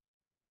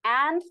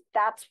 And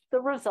that's the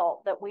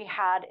result that we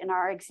had in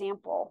our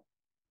example.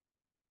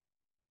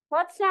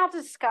 Let's now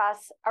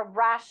discuss a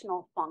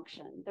rational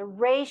function, the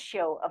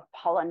ratio of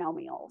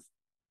polynomials.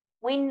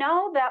 We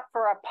know that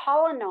for a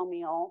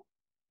polynomial,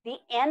 the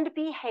end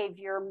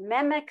behavior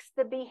mimics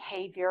the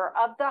behavior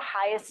of the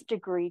highest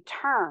degree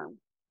term.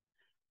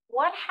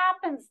 What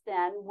happens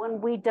then when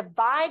we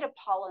divide a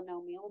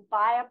polynomial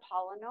by a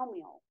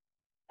polynomial?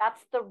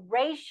 That's the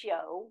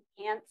ratio,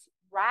 hence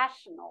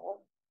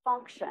rational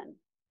function.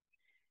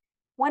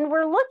 When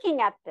we're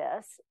looking at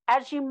this,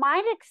 as you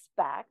might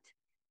expect,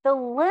 the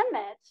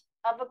limit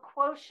of a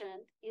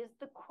quotient is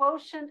the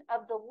quotient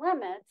of the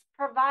limits,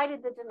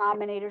 provided the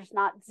denominator is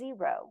not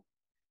zero.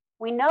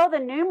 We know the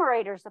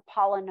numerator is a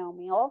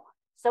polynomial,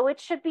 so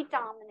it should be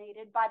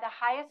dominated by the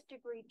highest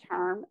degree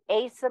term,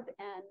 a sub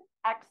n,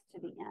 x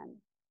to the n.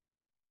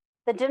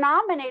 The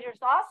denominator is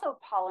also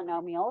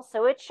polynomial,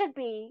 so it should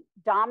be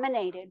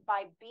dominated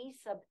by b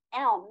sub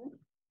m,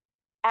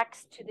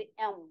 x to the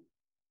m.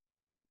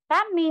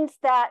 That means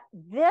that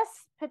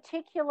this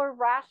particular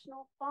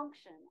rational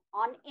function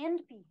on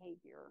end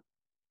behavior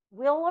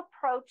will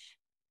approach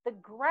the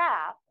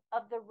graph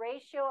of the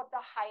ratio of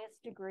the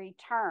highest degree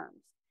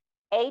terms,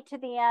 a to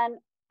the n,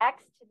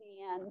 x to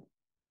the n,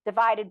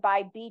 divided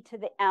by b to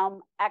the m,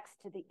 x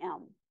to the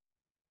m.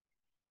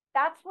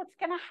 That's what's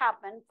going to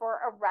happen for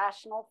a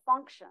rational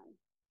function.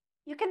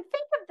 You can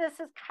think of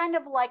this as kind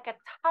of like a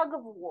tug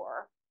of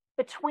war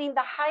between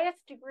the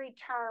highest degree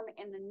term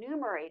in the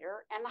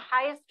numerator and the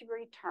highest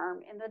degree term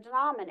in the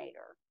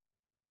denominator.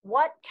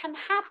 What can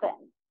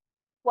happen?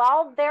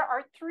 Well, there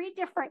are three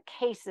different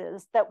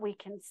cases that we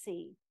can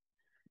see.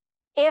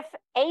 If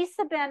a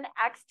sub n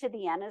x to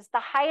the n is the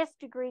highest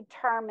degree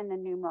term in the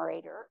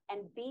numerator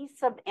and b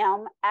sub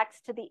m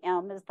x to the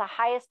m is the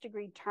highest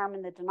degree term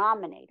in the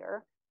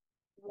denominator,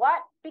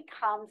 what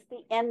becomes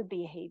the end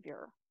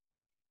behavior?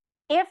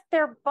 If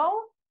they're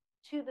both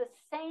to the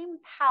same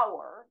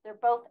power, they're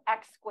both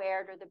x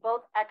squared, or they're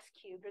both x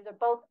cubed, or they're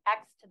both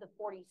x to the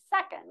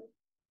 42nd,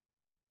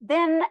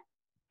 then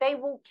they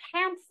will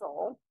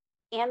cancel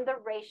in the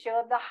ratio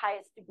of the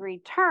highest degree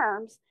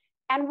terms,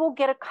 and we'll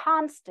get a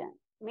constant,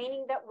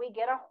 meaning that we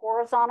get a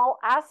horizontal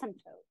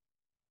asymptote,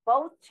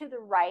 both to the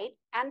right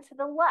and to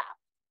the left.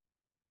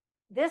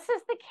 This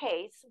is the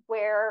case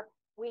where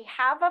we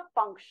have a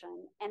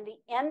function and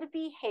the end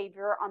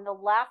behavior on the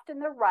left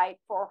and the right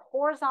for a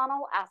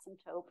horizontal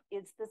asymptote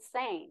is the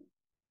same.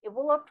 It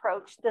will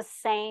approach the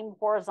same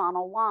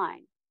horizontal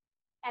line,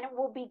 and it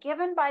will be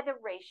given by the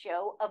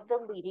ratio of the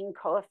leading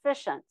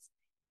coefficients,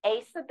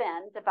 a sub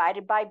n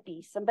divided by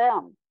b sub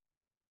m.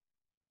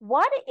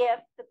 What if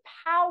the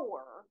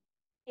power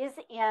is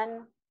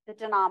in the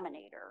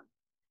denominator?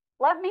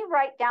 Let me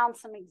write down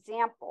some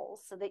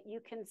examples so that you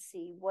can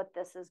see what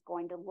this is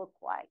going to look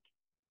like.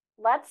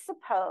 Let's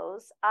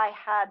suppose I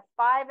had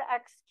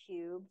 5x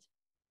cubed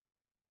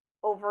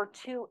over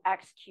 2x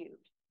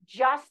cubed,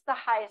 just the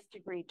highest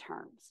degree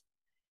terms.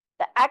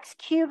 The x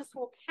cubes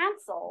will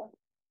cancel,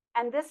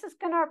 and this is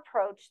going to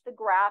approach the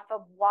graph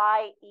of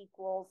y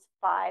equals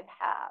 5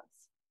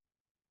 halves.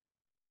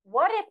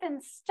 What if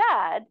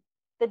instead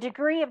the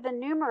degree of the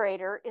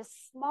numerator is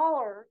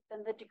smaller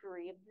than the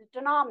degree of the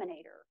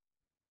denominator?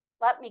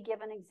 Let me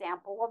give an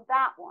example of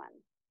that one.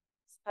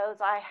 Suppose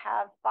I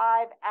have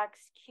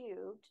 5x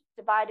cubed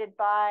divided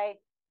by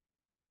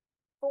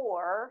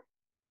 4x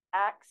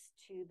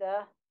to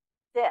the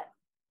 5th.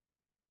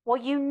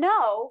 Well, you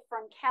know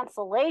from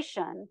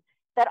cancellation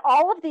that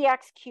all of the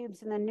x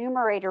cubes in the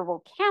numerator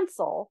will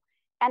cancel,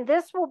 and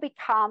this will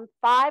become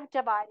 5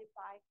 divided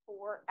by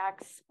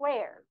 4x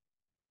squared.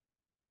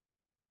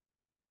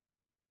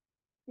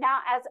 Now,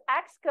 as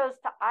x goes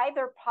to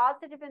either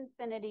positive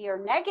infinity or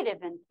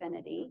negative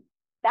infinity,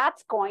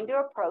 that's going to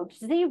approach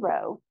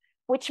 0,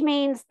 which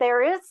means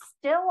there is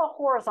still a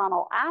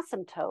horizontal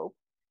asymptote,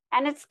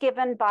 and it's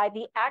given by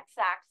the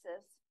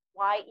x-axis,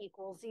 y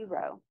equals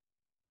 0.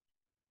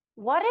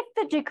 What if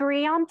the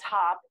degree on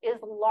top is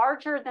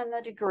larger than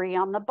the degree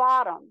on the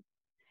bottom?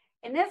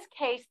 In this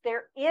case,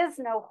 there is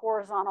no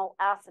horizontal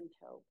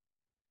asymptote.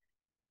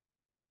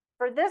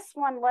 For this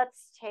one,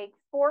 let's take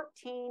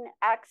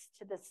 14x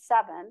to the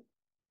 7th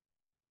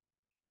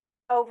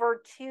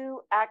over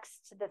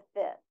 2x to the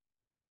fifth.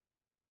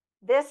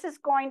 This is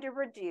going to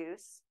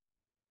reduce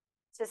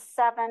to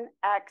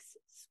 7x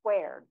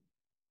squared.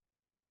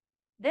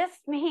 This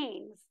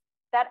means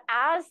that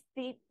as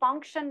the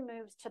function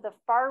moves to the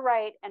far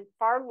right and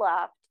far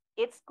left,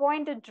 it's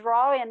going to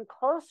draw in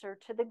closer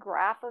to the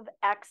graph of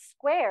x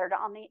squared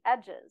on the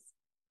edges.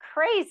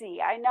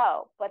 Crazy, I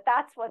know, but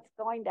that's what's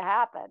going to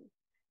happen.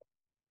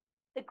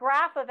 The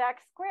graph of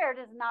x squared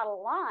is not a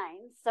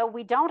line, so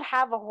we don't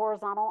have a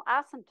horizontal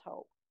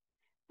asymptote.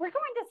 We're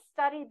going to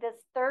study this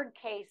third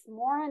case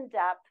more in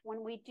depth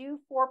when we do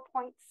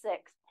 4.6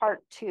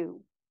 part 2.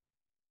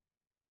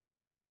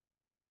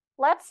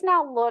 Let's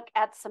now look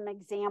at some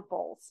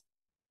examples.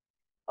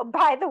 Oh,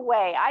 by the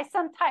way, I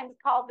sometimes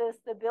call this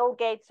the Bill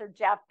Gates or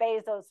Jeff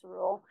Bezos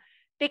rule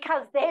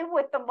because they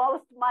with the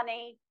most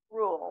money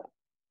rule.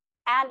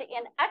 And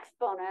in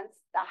exponents,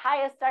 the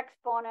highest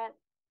exponent,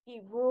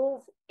 he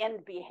rules in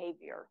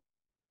behavior.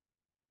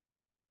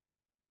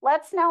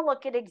 Let's now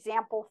look at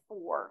example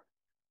 4.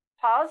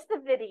 Pause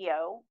the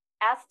video,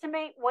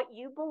 estimate what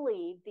you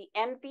believe the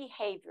end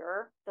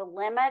behavior, the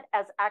limit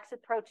as x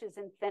approaches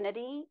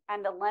infinity,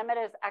 and the limit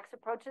as x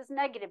approaches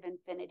negative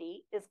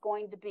infinity is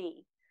going to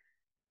be.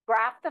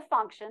 Graph the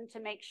function to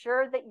make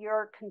sure that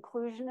your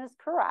conclusion is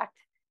correct,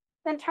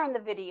 then turn the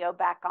video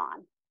back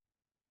on.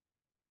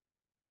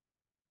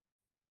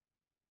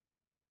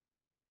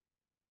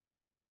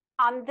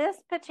 On this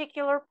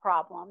particular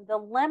problem, the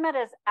limit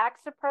as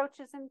x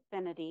approaches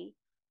infinity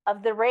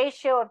of the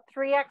ratio of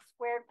 3x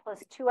squared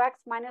plus 2x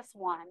minus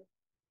 1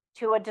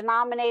 to a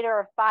denominator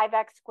of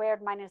 5x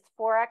squared minus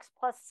 4x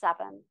plus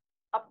 7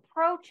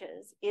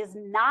 approaches is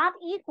not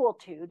equal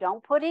to,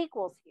 don't put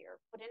equals here,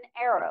 put an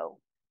arrow,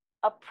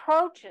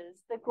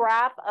 approaches the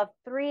graph of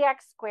 3x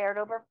squared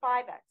over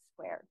 5x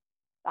squared,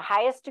 the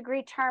highest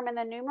degree term in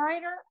the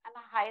numerator and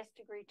the highest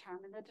degree term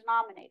in the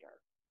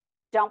denominator.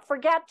 Don't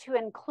forget to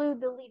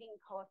include the leading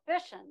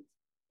coefficients.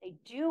 They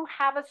do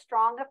have a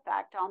strong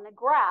effect on the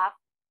graph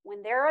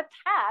when they're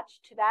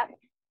attached to that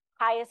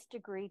highest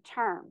degree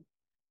term.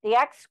 The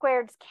x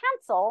squareds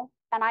cancel,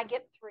 and I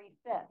get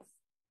 3/5.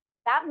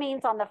 That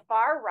means on the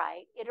far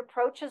right, it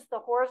approaches the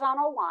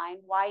horizontal line,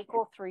 y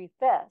equal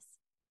 3/5.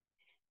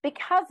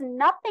 Because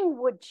nothing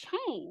would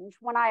change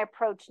when I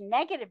approach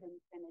negative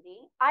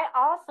infinity, I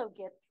also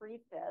get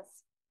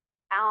 3/5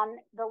 on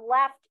the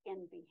left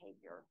end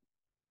behavior.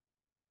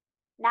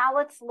 Now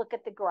let's look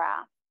at the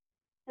graph.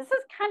 This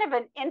is kind of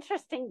an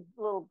interesting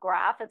little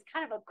graph. It's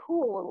kind of a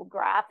cool little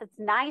graph. It's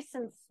nice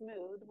and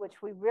smooth,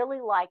 which we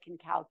really like in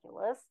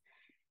calculus.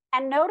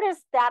 And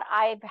notice that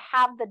I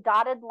have the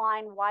dotted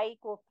line y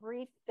equal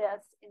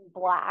 3/5 in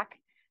black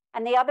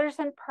and the others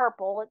in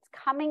purple. It's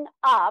coming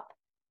up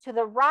to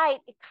the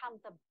right. It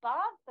comes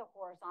above the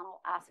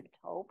horizontal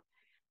asymptote,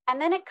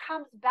 and then it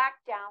comes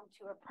back down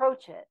to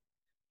approach it.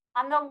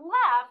 On the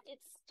left,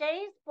 it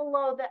stays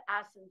below the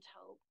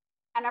asymptote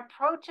and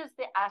approaches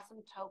the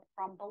asymptote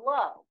from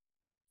below.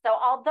 So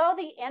although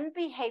the end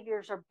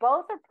behaviors are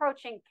both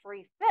approaching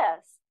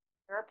 3/5,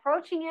 they're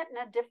approaching it in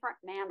a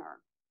different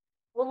manner.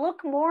 We'll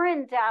look more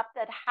in depth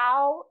at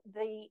how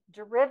the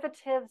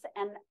derivatives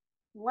and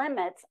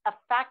limits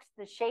affect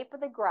the shape of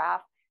the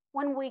graph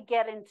when we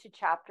get into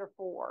chapter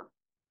 4.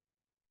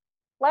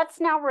 Let's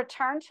now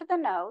return to the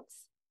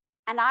notes,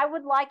 and I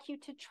would like you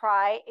to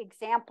try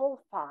example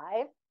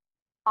 5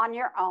 on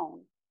your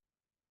own.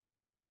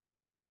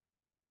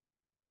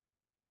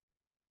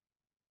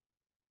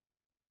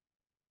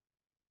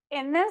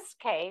 In this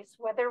case,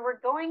 whether we're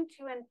going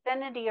to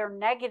infinity or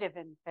negative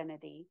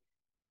infinity,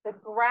 the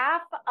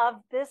graph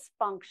of this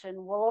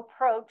function will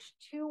approach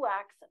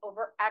 2x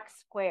over x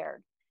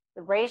squared,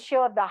 the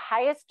ratio of the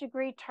highest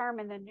degree term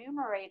in the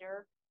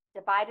numerator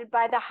divided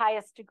by the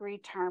highest degree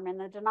term in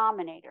the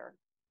denominator.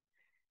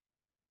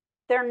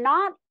 They're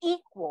not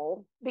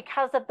equal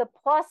because of the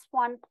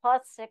 +1,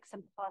 +6,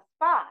 and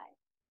 +5,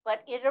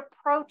 but it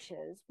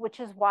approaches, which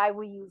is why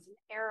we use an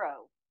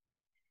arrow.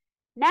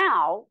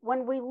 Now,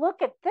 when we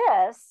look at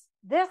this,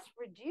 this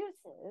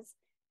reduces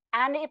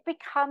and it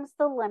becomes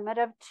the limit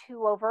of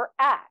 2 over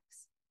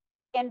x.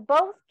 In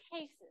both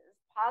cases,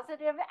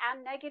 positive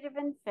and negative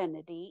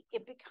infinity,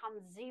 it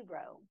becomes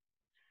 0.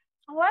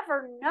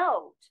 However,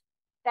 note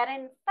that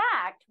in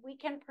fact, we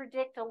can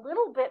predict a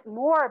little bit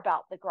more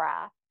about the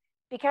graph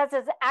because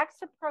as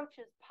x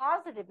approaches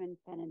positive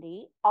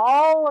infinity,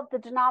 all of the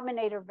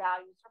denominator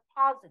values are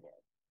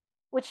positive,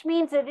 which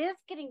means it is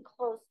getting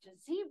close to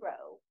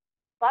 0,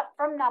 but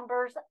from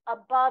numbers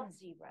above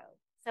 0.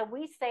 So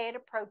we say it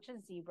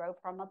approaches 0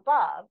 from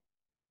above.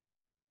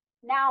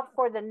 Now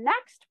for the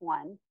next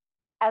one,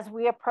 as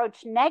we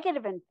approach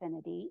negative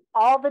infinity,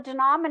 all the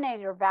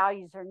denominator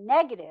values are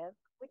negative,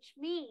 which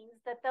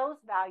means that those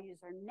values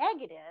are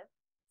negative.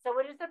 So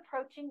it is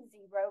approaching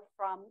 0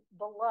 from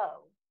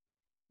below.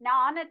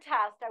 Now on a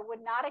test, I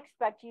would not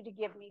expect you to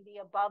give me the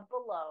above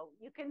below.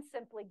 You can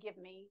simply give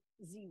me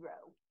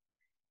 0.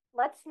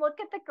 Let's look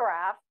at the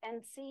graph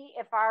and see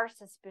if our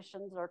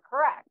suspicions are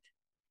correct.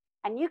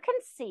 And you can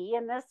see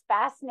in this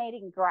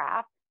fascinating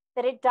graph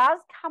that it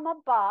does come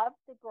above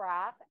the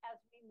graph as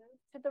we move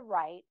to the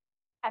right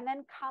and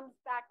then comes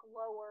back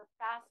lower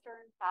faster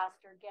and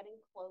faster, getting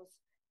close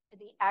to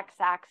the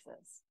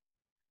x-axis.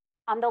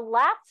 On the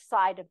left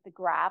side of the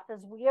graph,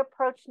 as we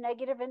approach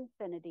negative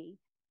infinity,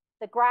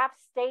 the graph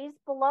stays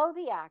below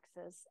the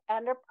axis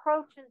and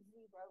approaches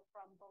zero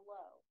from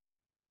below.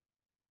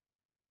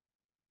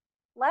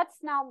 Let's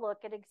now look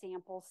at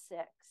example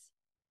 6.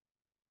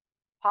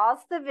 Pause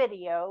the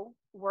video,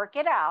 work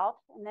it out,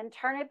 and then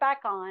turn it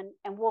back on,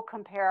 and we'll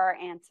compare our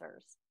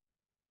answers.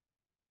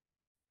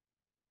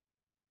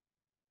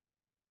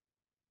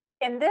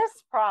 In this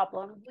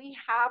problem, we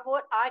have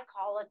what I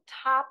call a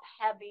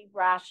top-heavy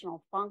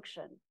rational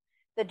function.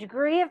 The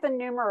degree of the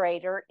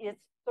numerator is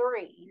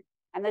 3,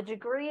 and the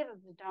degree of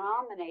the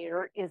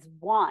denominator is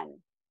 1.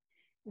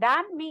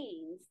 That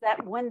means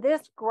that when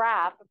this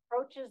graph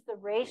approaches the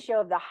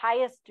ratio of the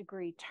highest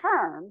degree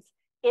terms,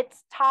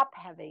 it's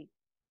top-heavy.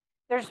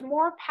 There's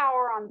more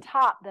power on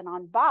top than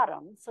on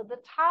bottom, so the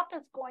top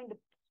is going to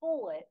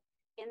pull it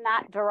in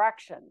that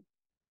direction.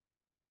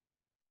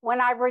 When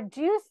I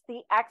reduce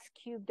the x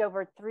cubed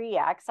over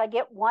 3x, I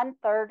get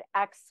 1/3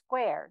 x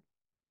squared.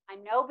 I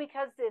know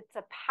because it's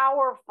a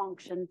power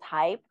function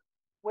type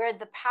where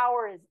the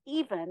power is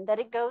even that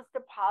it goes to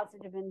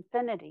positive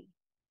infinity.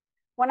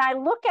 When I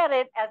look at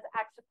it as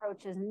x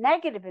approaches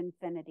negative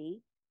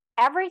infinity,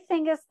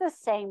 everything is the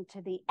same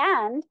to the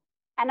end.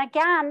 And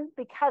again,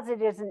 because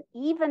it is an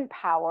even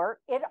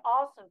power, it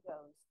also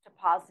goes to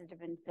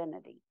positive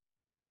infinity.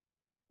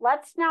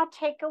 Let's now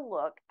take a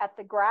look at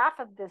the graph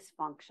of this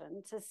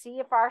function to see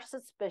if our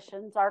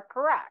suspicions are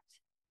correct.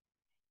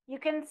 You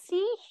can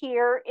see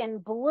here in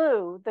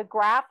blue the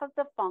graph of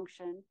the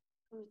function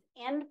whose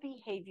end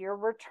behavior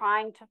we're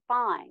trying to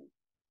find.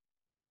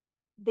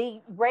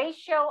 The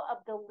ratio of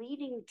the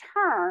leading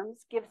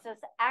terms gives us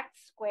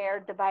x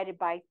squared divided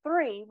by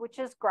 3, which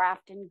is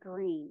graphed in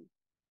green.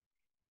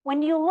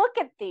 When you look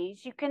at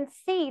these, you can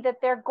see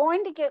that they're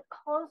going to get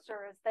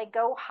closer as they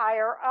go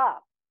higher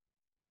up.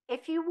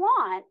 If you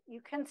want,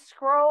 you can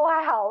scroll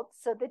out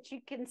so that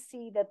you can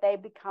see that they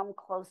become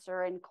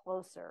closer and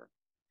closer.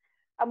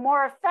 A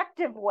more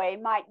effective way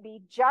might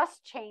be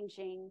just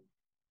changing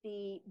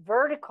the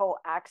vertical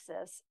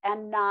axis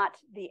and not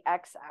the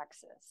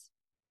x-axis.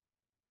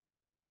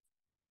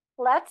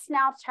 Let's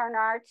now turn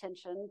our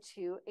attention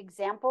to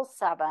example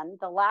 7,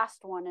 the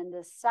last one in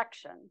this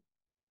section.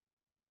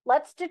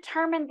 Let's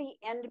determine the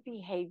end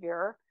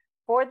behavior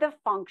for the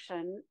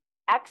function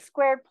x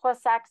squared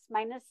plus x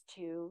minus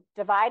 2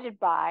 divided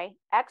by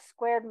x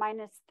squared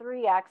minus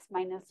 3x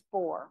minus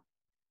 4.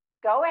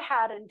 Go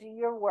ahead and do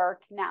your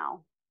work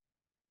now.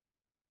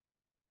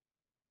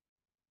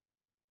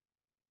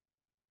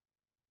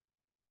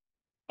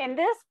 In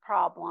this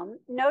problem,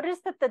 notice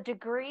that the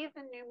degree of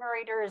the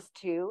numerator is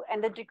 2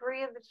 and the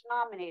degree of the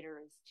denominator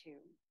is 2.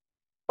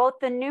 Both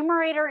the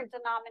numerator and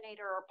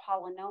denominator are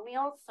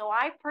polynomials, so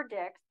I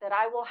predict that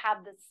I will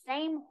have the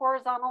same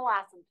horizontal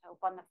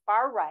asymptote on the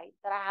far right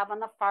that I have on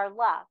the far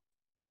left,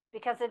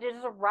 because it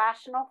is a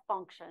rational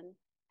function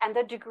and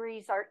the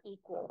degrees are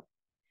equal.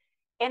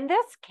 In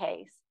this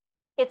case,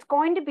 it's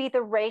going to be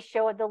the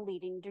ratio of the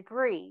leading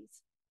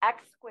degrees,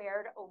 x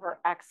squared over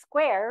x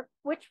squared,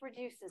 which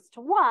reduces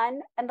to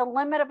 1, and the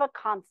limit of a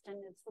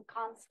constant is the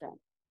constant.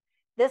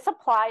 This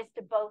applies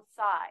to both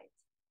sides.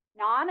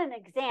 Now, on an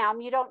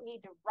exam, you don't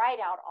need to write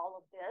out all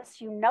of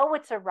this. You know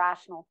it's a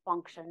rational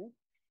function.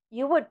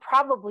 You would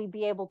probably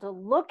be able to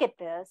look at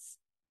this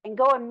and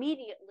go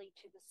immediately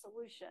to the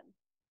solution.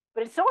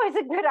 But it's always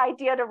a good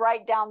idea to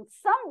write down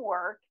some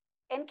work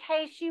in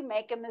case you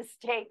make a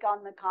mistake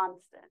on the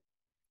constant.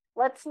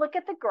 Let's look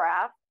at the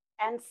graph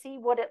and see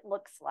what it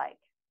looks like.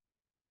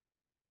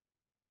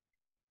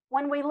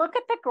 When we look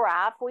at the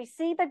graph, we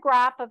see the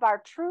graph of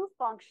our true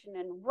function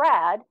in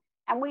red,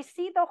 and we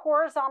see the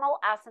horizontal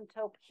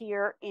asymptote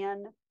here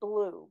in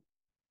blue.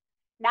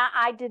 Now,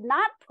 I did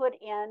not put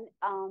in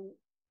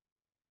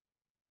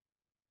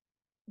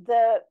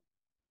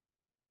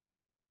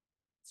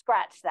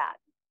scratch that.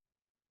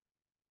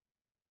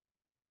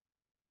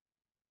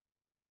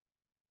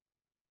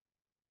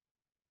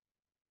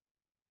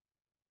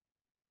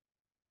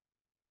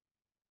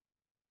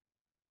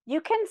 You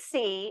can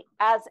see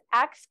as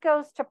x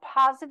goes to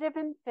positive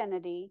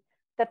infinity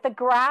that the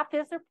graph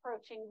is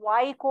approaching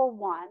y equal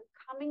 1,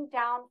 coming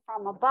down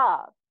from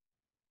above.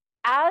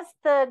 As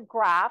the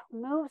graph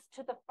moves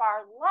to the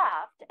far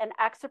left and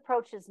x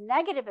approaches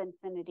negative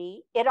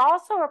infinity, it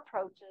also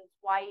approaches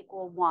y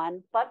equal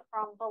 1, but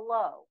from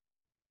below.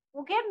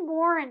 We'll get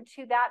more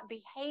into that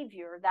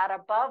behavior, that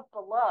above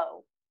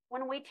below,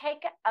 when we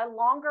take a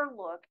longer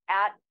look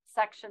at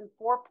section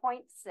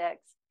 4.6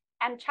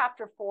 and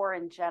chapter 4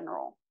 in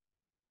general.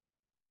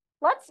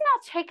 Let's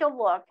now take a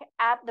look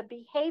at the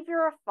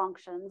behavior of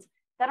functions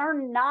that are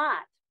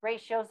not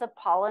ratios of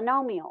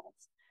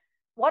polynomials.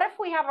 What if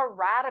we have a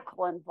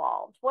radical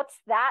involved?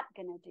 What's that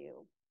going to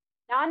do?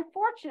 Now,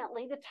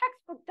 unfortunately, the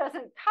textbook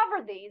doesn't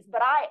cover these,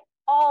 but I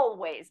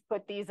always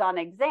put these on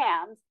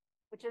exams,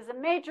 which is a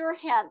major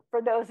hint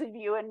for those of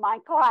you in my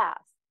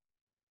class.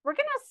 We're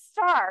going to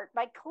start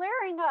by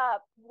clearing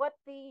up what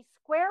the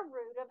square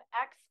root of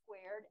x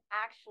squared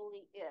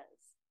actually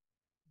is.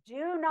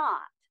 Do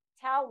not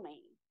tell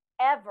me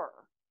ever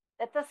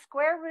that the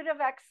square root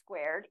of x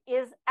squared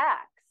is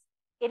x.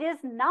 It is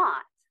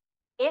not.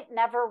 It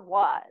never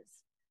was.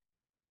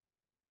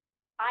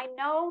 I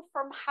know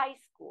from high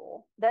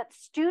school that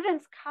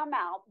students come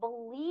out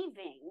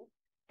believing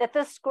that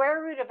the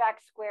square root of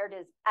x squared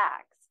is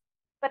x.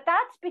 But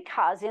that's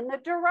because in the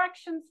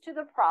directions to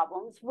the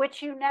problems,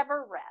 which you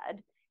never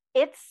read,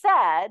 it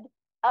said,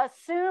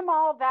 assume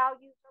all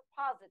values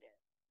are positive.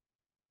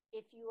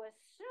 If you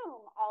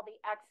assume all the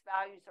x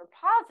values are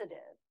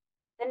positive,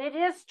 then it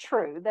is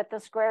true that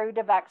the square root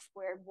of x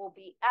squared will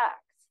be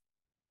x.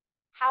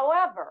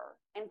 However,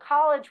 in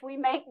college, we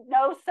make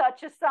no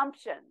such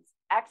assumptions.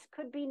 X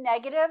could be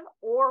negative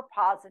or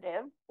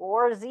positive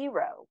or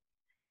 0.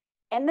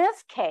 In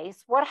this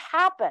case, what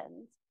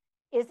happens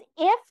is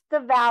if the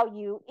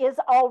value is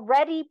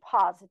already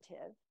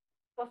positive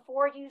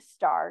before you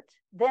start,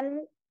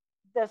 then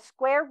the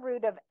square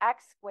root of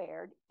x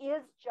squared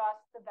is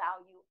just the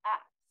value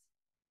x.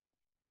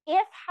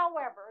 If,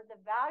 however, the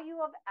value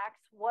of x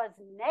was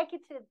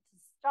negative to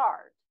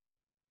start,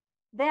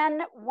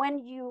 then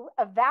when you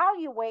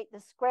evaluate the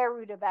square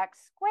root of x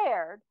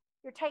squared,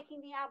 you're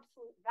taking the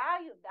absolute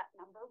value of that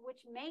number,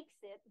 which makes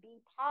it be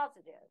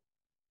positive.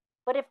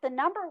 But if the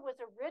number was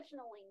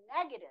originally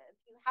negative,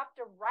 you have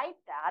to write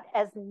that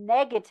as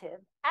negative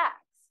x.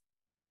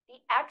 The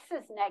x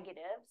is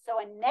negative, so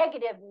a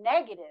negative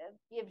negative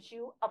gives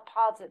you a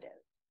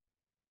positive.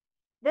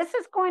 This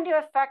is going to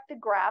affect the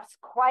graphs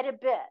quite a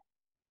bit.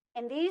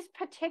 In these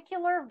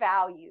particular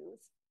values,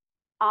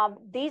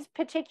 these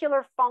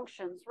particular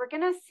functions, we're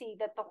going to see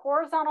that the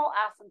horizontal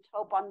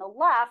asymptote on the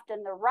left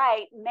and the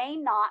right may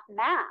not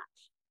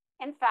match.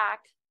 In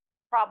fact,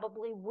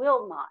 probably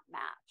will not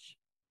match.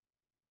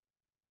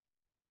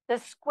 The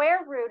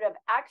square root of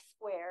x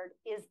squared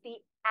is the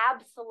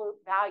absolute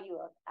value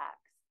of x.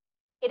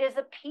 It is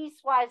a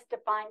piecewise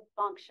defined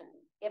function.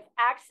 If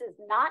x is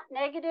not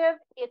negative,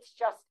 it's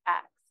just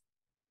x.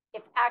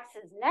 If x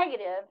is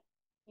negative,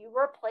 you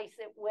replace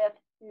it with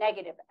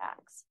negative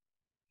x.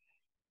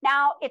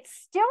 Now, it's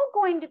still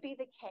going to be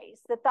the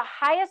case that the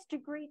highest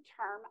degree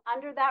term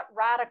under that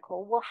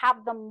radical will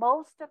have the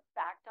most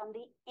effect on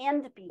the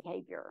end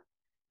behavior.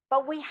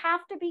 But we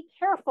have to be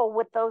careful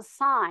with those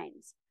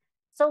signs.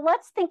 So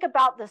let's think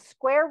about the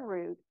square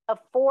root of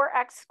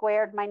 4x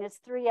squared minus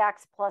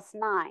 3x plus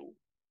 9.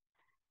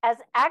 As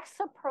x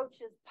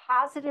approaches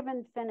positive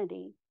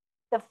infinity,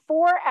 the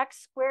 4x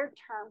squared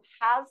term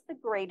has the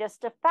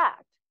greatest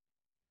effect.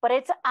 But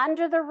it's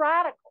under the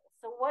radical.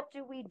 So what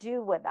do we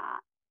do with that?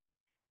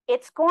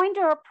 It's going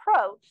to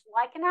approach,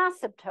 like an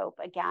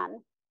asymptote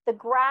again, the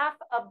graph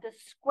of the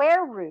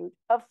square root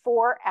of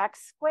 4x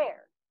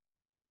squared.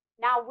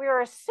 Now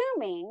we're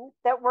assuming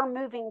that we're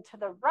moving to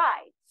the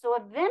right, so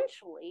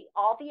eventually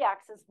all the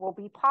x's will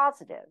be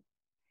positive.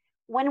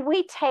 When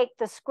we take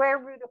the square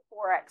root of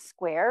 4x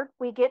squared,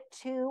 we get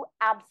to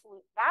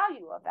absolute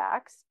value of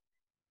x,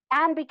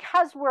 and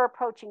because we're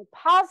approaching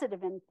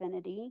positive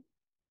infinity,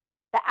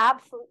 the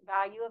absolute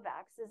value of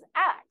x is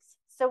x,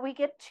 so we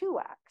get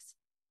 2x.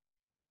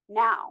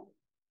 Now,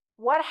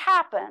 what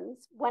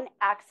happens when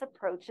x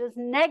approaches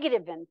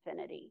negative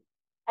infinity?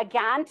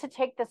 Again, to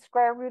take the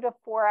square root of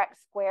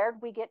 4x squared,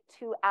 we get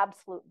to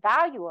absolute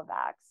value of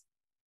x.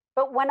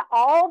 But when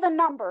all the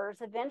numbers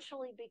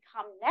eventually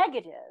become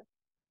negative,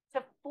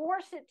 to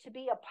force it to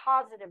be a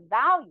positive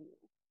value,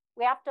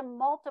 we have to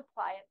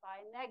multiply it by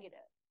a negative.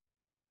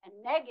 And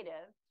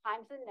negative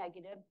times a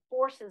negative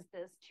forces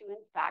this to,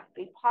 in fact,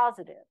 be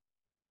positive.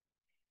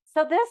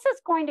 So this is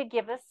going to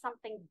give us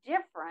something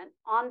different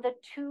on the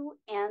two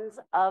ends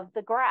of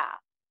the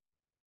graph.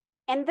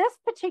 In this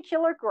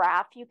particular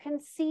graph, you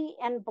can see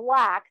in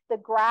black the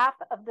graph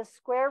of the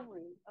square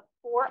root of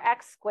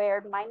 4x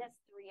squared minus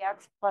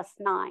 3x plus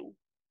 9.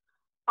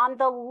 On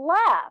the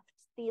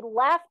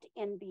left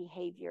in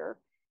behavior,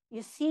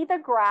 you see the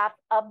graph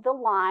of the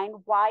line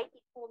y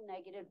equal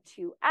negative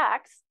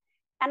 2x,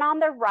 and on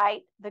the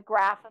right, the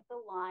graph of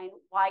the line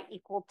y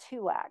equal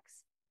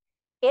 2x.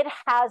 It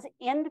has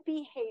end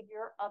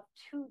behavior of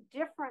two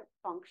different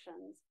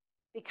functions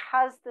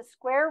because the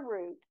square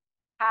root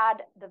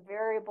had the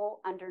variable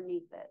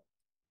underneath it.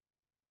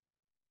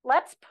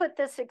 Let's put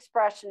this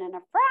expression in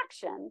a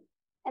fraction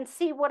and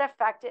see what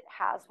effect it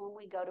has when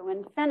we go to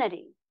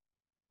infinity.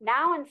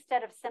 Now,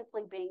 instead of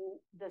simply being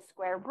the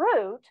square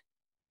root,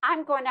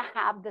 I'm going to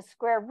have the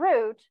square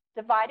root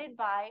divided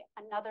by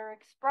another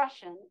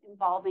expression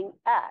involving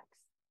x.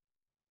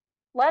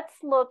 Let's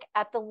look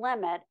at the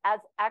limit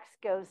as x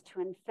goes to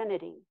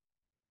infinity.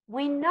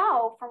 We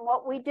know from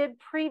what we did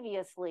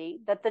previously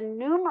that the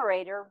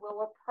numerator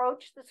will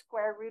approach the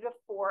square root of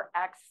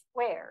 4x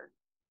squared.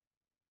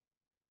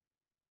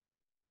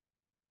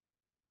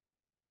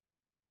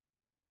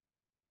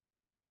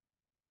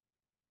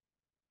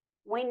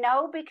 We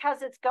know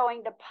because it's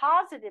going to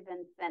positive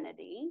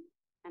infinity,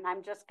 and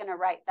I'm just going to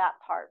write that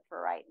part for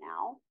right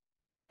now,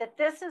 that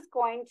this is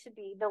going to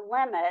be the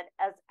limit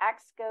as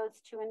x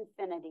goes to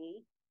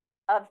infinity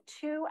of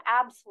 2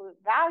 absolute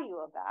value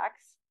of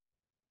x,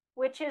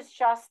 which is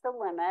just the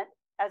limit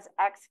as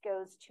x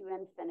goes to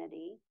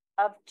infinity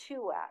of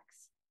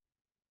 2x.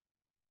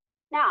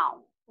 Now,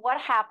 what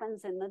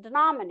happens in the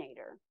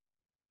denominator?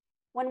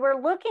 When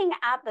we're looking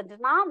at the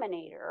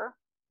denominator,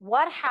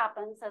 what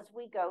happens as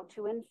we go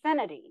to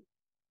infinity?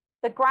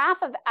 The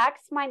graph of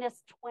x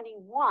minus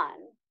 21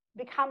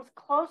 becomes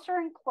closer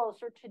and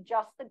closer to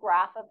just the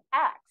graph of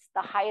x,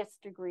 the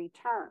highest degree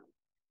term.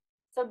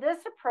 So this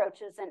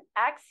approaches an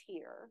x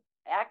here,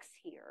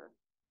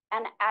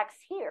 and x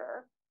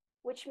here,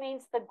 which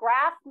means the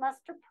graph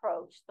must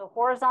approach the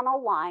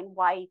horizontal line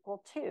y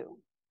equal 2.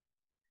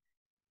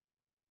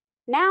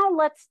 Now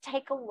let's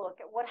take a look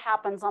at what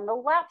happens on the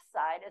left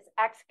side as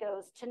x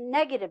goes to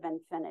negative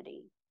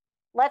infinity.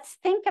 Let's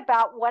think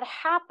about what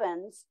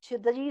happens to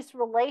these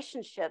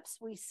relationships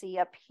we see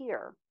up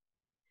here.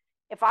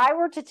 If I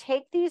were to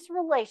take these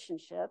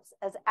relationships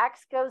as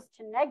x goes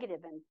to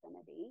negative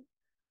infinity,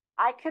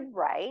 I could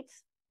write,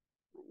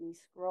 let me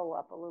scroll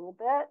up a little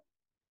bit,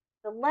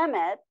 the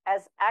limit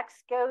as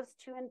x goes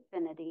to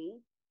infinity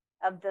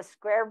of the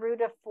square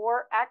root of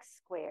 4x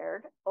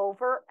squared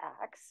over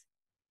x,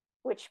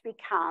 which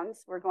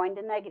becomes, we're going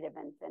to negative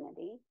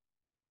infinity,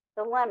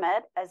 the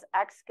limit as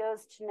x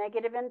goes to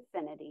negative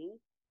infinity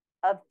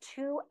of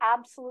 2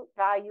 absolute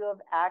value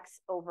of x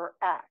over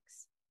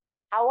x.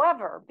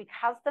 However,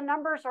 because the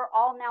numbers are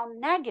all now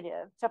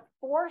negative, to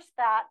force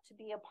that to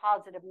be a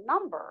positive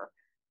number,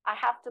 I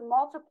have to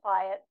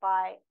multiply it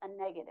by a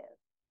negative.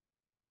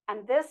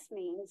 And this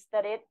means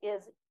that it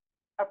is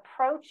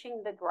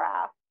approaching the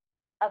graph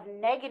of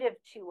negative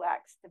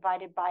 2x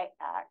divided by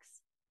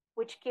x,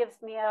 which gives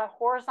me a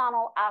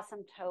horizontal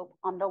asymptote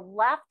on the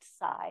left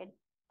side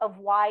of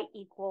y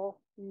equal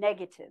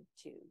negative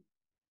 2.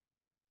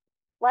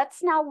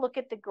 Let's now look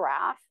at the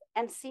graph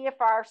and see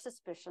if our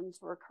suspicions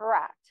were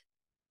correct.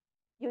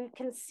 You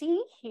can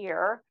see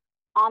here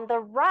on the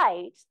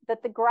right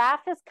that the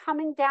graph is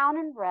coming down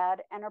in red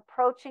and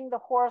approaching the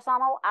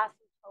horizontal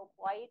asymptote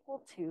y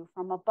equal 2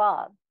 from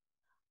above.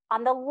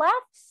 On the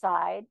left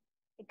side,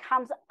 it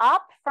comes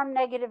up from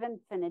negative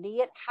infinity.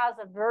 It has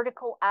a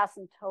vertical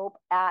asymptote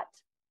at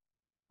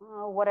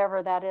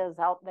whatever that is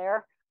out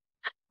there.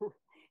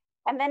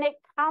 And then it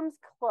comes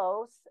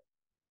close,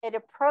 it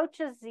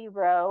approaches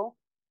 0,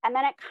 and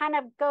then it kind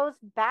of goes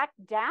back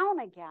down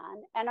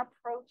again and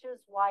approaches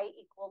y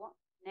equal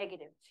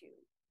negative 2.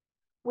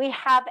 We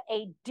have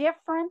a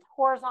different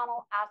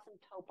horizontal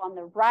asymptote on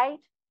the right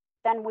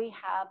than we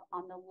have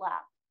on the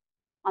left.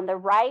 On the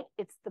right,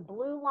 it's the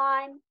blue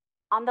line.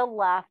 On the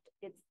left,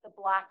 it's the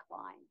black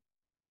line.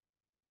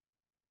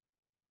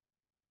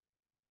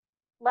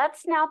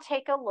 Let's now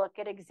take a look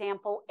at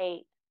example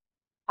 8.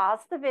 Pause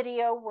the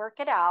video, work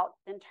it out,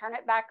 then turn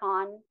it back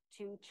on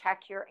to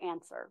check your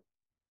answer.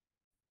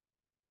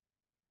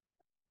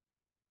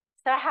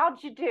 So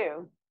how'd you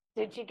do?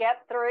 Did you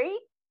get 3?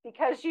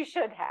 Because you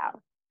should have.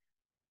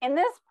 In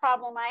this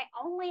problem, I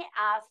only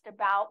asked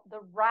about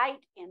the right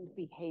end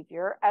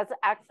behavior as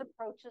x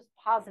approaches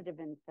positive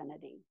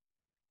infinity.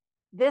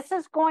 This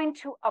is going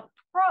to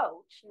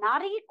approach,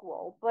 not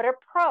equal, but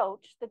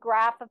approach the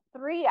graph of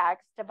 3x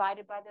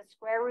divided by the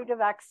square root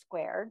of x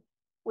squared,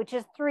 which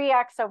is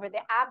 3x over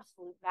the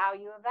absolute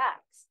value of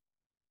x.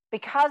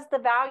 Because the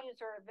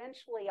values are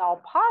eventually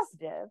all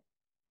positive,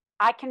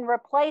 I can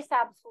replace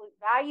absolute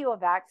value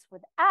of x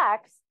with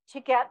x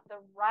to get the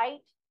right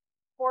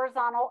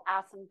horizontal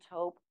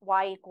asymptote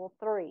y equal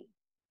 3.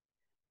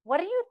 What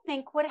do you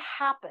think would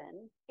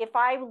happen if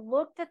I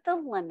looked at the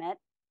limit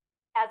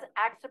as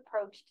x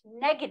approached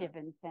negative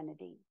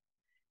infinity?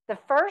 The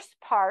first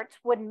parts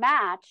would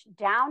match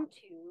down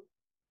to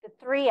the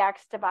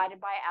 3x divided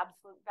by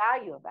absolute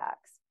value of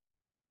x.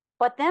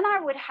 But then I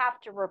would have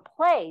to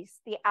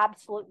replace the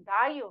absolute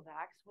value of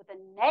x with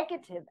a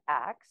negative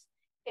x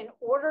in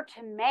order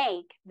to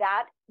make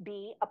that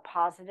be a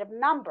positive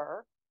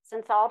number,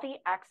 since all the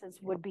x's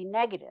would be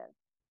negative.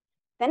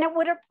 Then it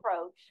would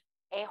approach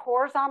a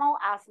horizontal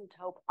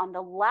asymptote on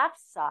the left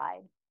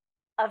side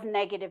of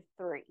negative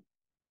 3.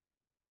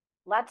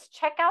 Let's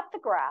check out the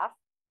graph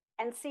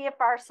and see if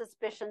our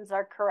suspicions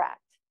are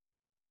correct.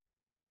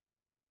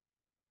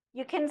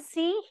 You can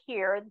see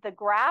here the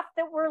graph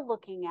that we're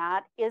looking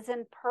at is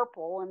in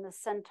purple in the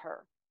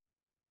center.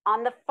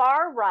 On the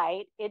far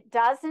right, it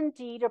does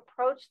indeed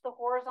approach the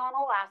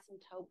horizontal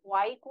asymptote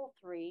y equal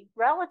 3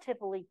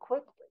 relatively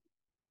quickly.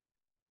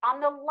 On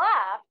the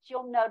left,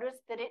 you'll notice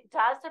that it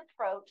does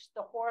approach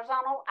the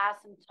horizontal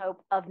asymptote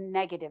of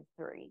negative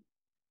 3.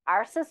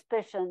 Our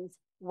suspicions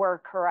were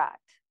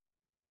correct.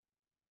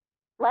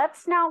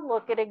 Let's now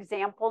look at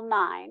example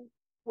 9,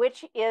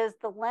 which is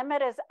the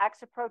limit as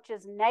x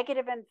approaches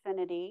negative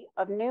infinity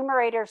of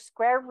numerator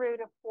square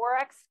root of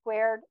 4x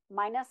squared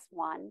minus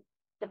 1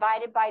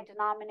 divided by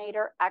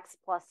denominator x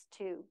plus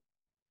 2.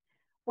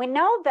 We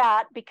know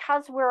that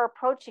because we're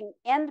approaching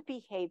end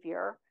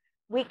behavior,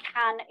 we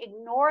can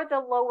ignore the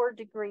lower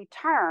degree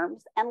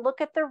terms and look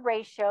at the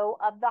ratio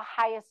of the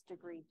highest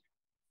degree.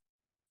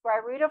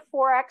 square root of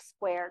 4x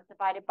squared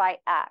divided by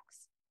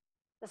x.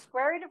 The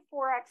square root of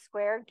 4x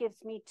squared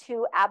gives me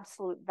 2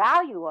 absolute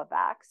value of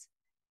x,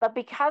 but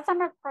because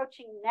I'm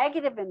approaching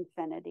negative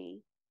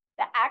infinity,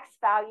 the x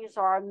values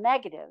are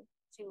negative.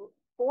 To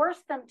force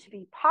them to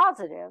be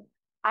positive,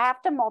 I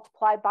have to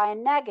multiply by a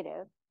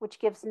negative, which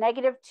gives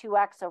negative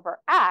 2x over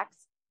x,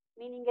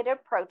 meaning it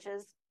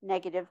approaches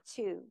negative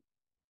 2.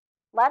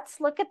 Let's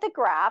look at the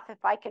graph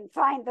if I can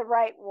find the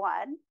right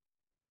one.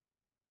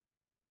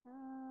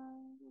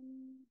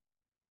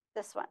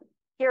 This one.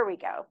 Here we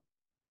go.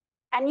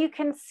 And you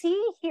can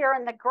see here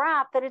in the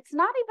graph that it's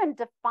not even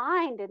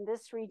defined in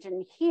this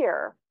region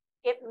here.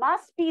 It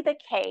must be the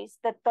case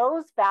that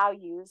those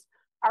values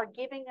are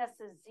giving us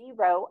a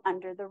 0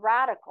 under the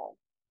radical.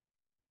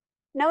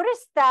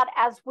 Notice that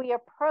as we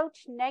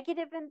approach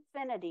negative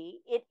infinity,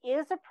 it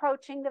is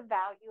approaching the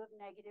value of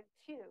negative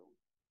 2.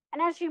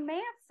 And as you may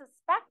have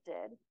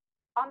suspected,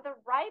 on the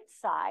right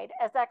side,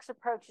 as x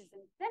approaches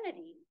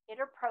infinity, it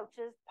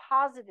approaches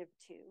positive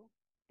 2,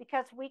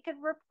 because we could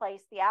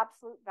replace the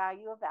absolute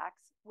value of x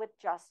with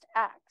just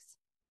x.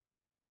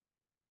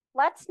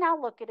 Let's now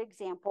look at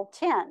example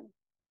 10.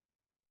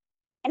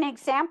 In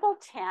example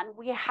 10,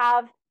 we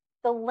have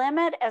the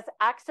limit as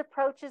x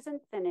approaches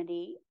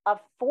infinity of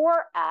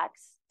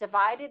 4x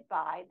divided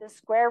by the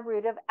square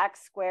root of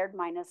x squared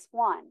minus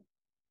 1.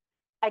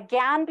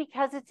 Again,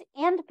 because it's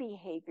end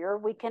behavior,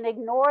 we can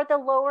ignore the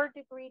lower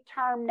degree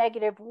term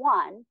negative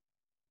 1,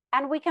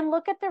 and we can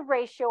look at the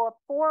ratio of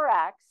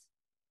 4x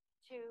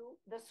to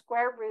the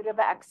square root of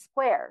x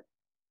squared.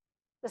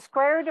 The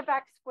square root of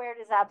x squared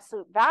is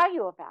absolute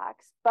value of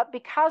x, but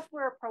because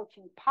we're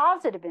approaching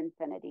positive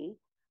infinity,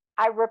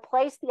 I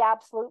replace the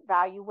absolute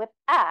value with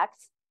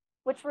x,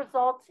 which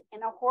results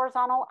in a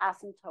horizontal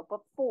asymptote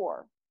of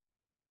 4.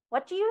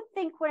 What do you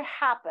think would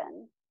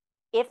happen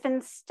if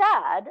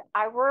instead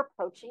I were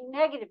approaching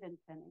negative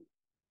infinity?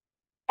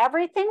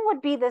 Everything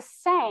would be the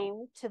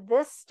same to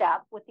this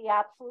step with the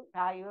absolute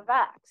value of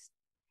x.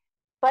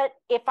 But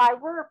if I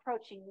were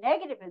approaching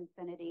negative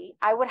infinity,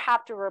 I would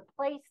have to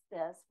replace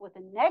this with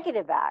a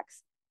negative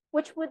x,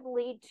 which would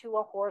lead to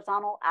a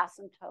horizontal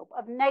asymptote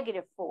of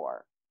negative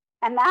 4.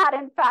 And that,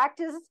 in fact,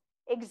 is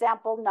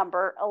example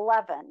number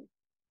 11.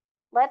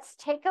 Let's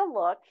take a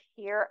look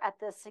here at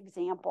this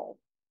example.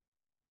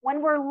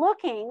 When we're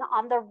looking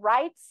on the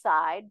right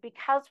side,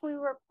 because we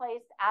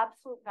replaced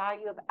absolute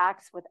value of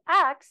x with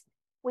x,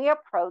 we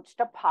approached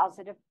a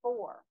positive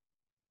 4.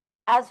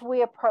 As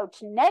we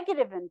approach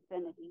negative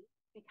infinity,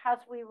 because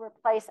we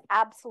replace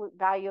absolute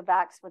value of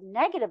x with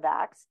negative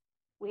x,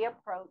 we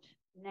approach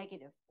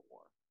negative 4.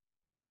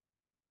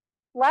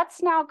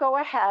 Let's now go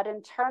ahead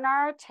and turn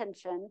our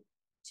attention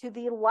to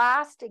the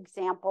last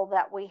example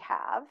that we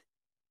have,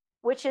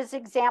 which is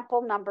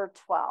example number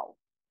 12.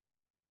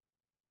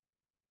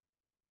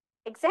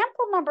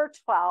 Example number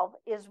 12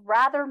 is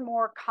rather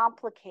more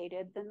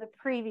complicated than the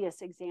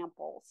previous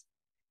examples.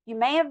 You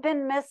may have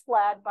been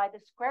misled by the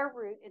square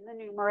root in the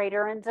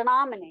numerator and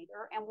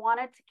denominator and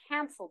wanted to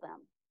cancel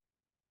them.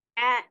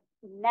 And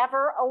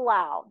never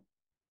allowed.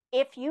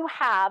 If you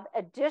have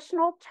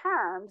additional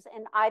terms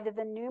in either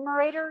the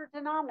numerator or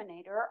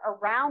denominator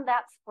around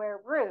that square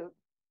root,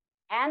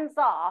 ends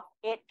off,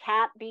 it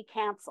can't be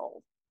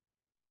canceled.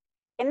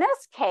 In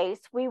this case,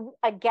 we,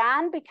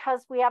 again,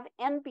 because we have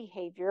end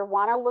behavior,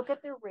 want to look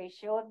at the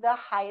ratio of the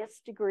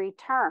highest degree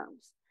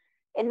terms.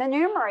 In the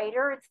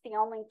numerator, it's the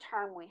only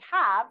term we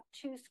have,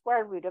 2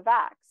 square root of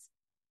x.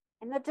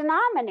 In the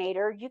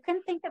denominator, you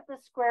can think of the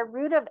square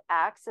root of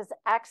x as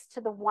x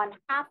to the 1/2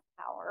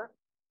 power.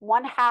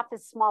 1/2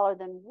 is smaller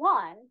than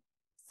 1,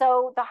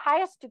 so the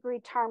highest degree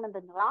term in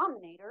the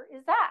denominator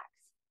is x.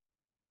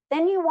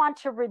 Then you want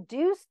to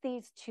reduce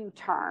these two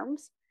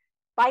terms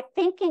by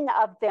thinking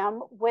of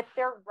them with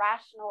their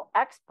rational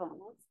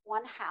exponents,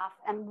 1/2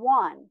 and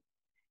 1.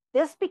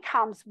 This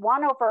becomes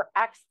 1 over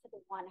x to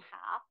the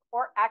 1/2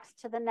 or x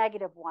to the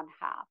negative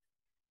 1/2,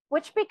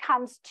 which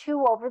becomes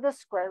 2 over the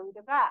square root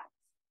of x.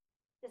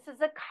 This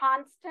is a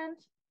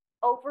constant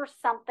over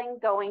something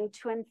going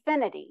to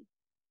infinity.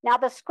 Now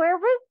the square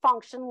root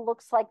function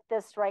looks like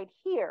this right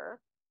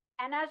here.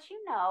 And as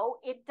you know,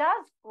 it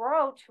does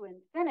grow to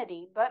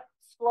infinity, but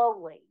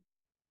slowly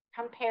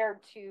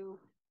compared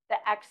to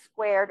the x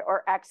squared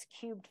or x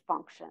cubed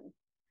function.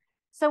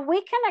 So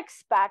we can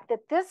expect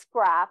that this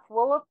graph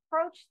will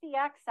approach the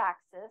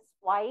x-axis,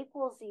 y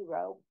equals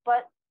 0,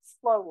 but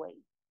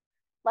slowly.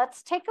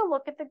 Let's take a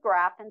look at the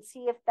graph and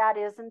see if that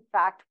is in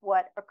fact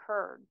what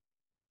occurred.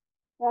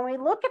 When we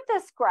look at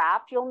this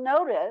graph, you'll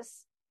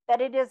notice that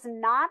it is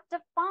not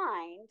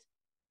defined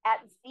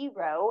at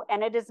 0,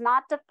 and it is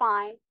not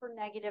defined for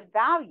negative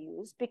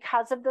values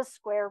because of the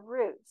square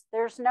roots.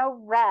 There's no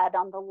red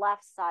on the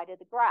left side of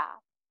the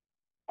graph.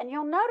 And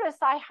you'll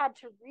notice I had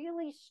to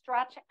really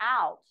stretch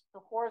out the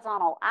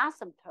horizontal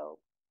asymptote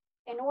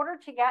in order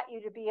to get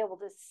you to be able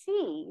to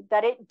see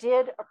that it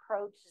did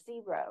approach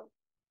 0.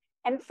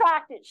 In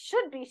fact, it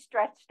should be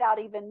stretched out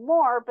even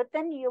more, but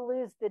then you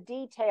lose the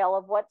detail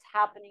of what's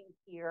happening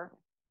here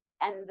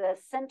and the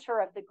center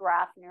of the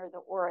graph near the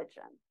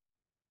origin.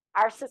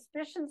 Our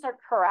suspicions are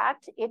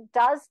correct. It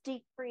does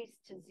decrease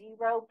to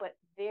 0, but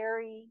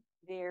very,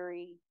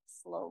 very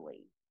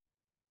slowly.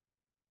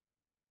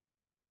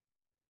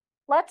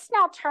 Let's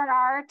now turn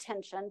our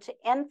attention to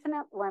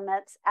infinite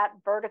limits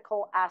at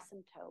vertical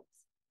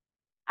asymptotes.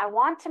 I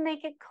want to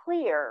make it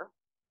clear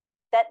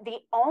that the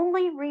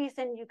only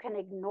reason you can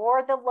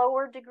ignore the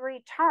lower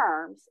degree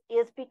terms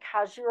is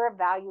because you're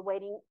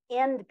evaluating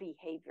end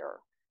behavior,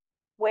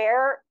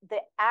 where the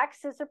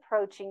x is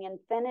approaching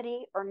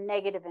infinity or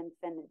negative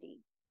infinity.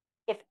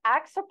 If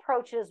x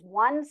approaches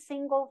one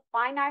single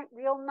finite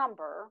real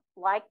number,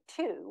 like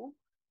 2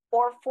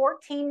 or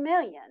 14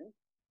 million,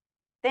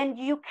 then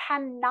you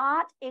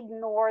cannot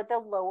ignore the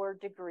lower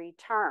degree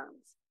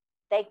terms.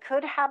 They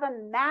could have a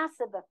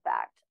massive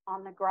effect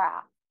on the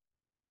graph.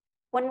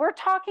 When we're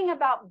talking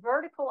about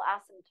vertical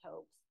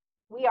asymptotes,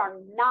 we are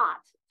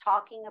not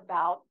talking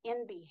about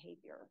end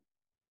behavior.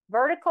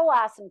 Vertical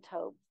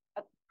asymptotes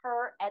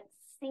occur at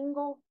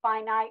single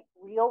finite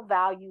real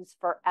values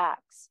for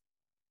x.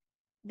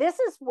 This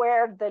is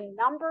where the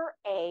number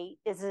a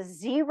is a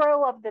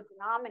 0 of the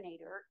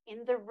denominator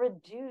in the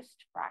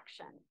reduced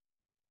fraction.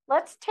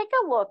 Let's take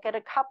a look at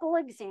a couple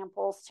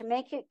examples to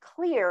make it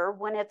clear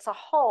when it's a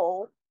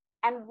whole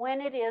and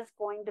when it is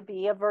going to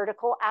be a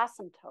vertical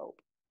asymptote.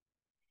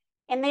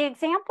 In the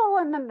example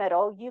in the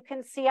middle, you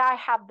can see I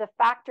have the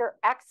factor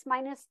x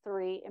minus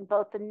 3 in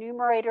both the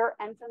numerator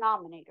and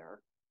denominator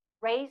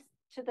raised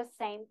to the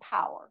same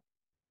power.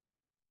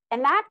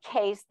 In that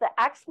case, the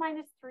x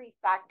minus 3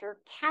 factor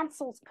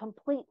cancels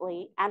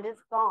completely and is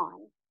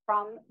gone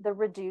from the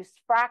reduced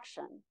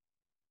fraction.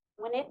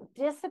 When it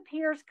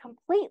disappears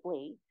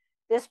completely,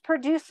 this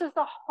produces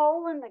a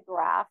hole in the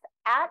graph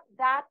at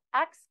that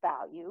x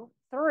value,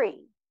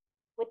 3,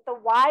 with the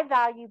y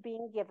value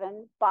being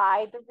given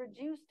by the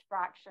reduced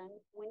fraction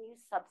when you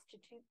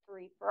substitute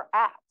 3 for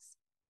x.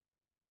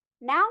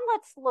 Now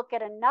let's look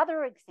at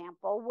another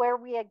example where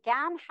we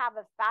again have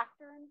a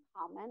factor in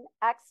common,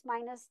 x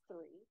minus 3,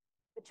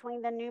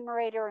 between the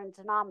numerator and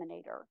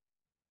denominator.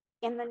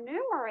 In the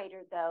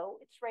numerator, though,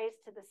 it's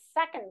raised to the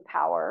second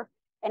power,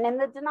 and in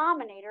the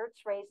denominator,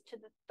 it's raised to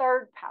the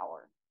third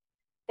power.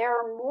 There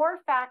are more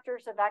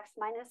factors of x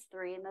minus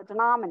 3 in the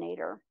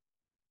denominator.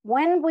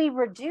 When we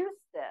reduce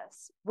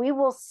this, we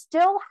will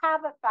still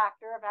have a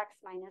factor of x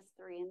minus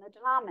 3 in the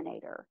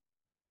denominator.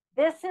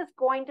 This is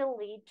going to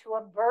lead to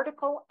a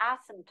vertical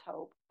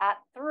asymptote at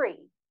 3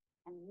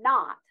 and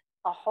not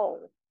a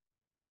whole.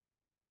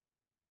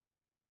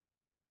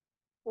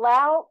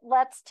 Now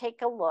let's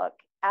take a look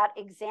at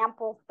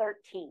example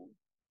 13.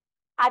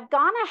 I've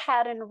gone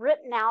ahead and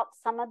written out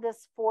some of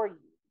this for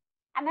you,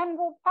 and then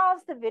we'll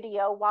pause the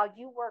video while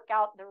you work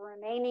out the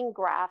remaining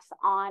graphs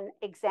on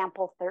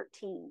example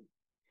 13.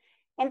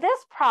 In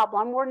this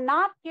problem, we're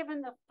not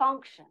given the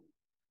function,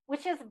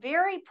 which is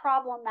very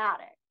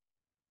problematic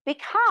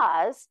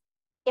because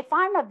if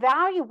I'm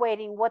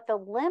evaluating what the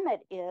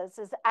limit is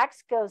as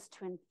x goes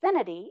to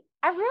infinity,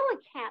 I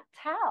really can't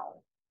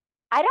tell.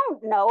 I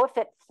don't know if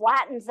it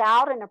flattens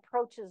out and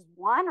approaches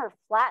 1 or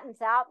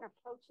flattens out and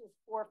approaches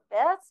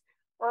 4/5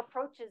 or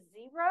approaches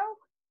 0,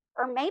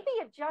 or maybe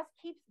it just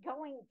keeps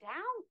going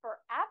down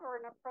forever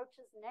and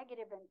approaches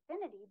negative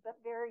infinity,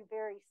 but very,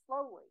 very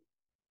slowly.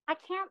 I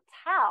can't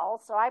tell,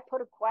 so I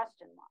put a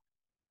question mark.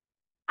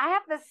 I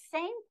have the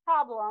same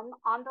problem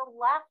on the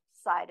left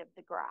side of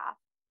the graph.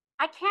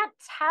 I can't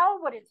tell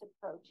what it's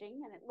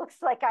approaching, and it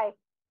looks like I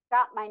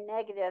got my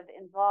negative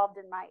involved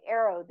in my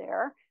arrow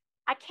there.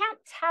 I can't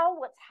tell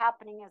what's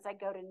happening as I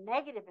go to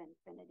negative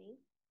infinity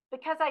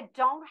because I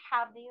don't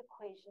have the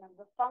equation of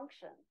the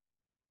function.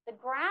 The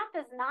graph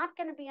is not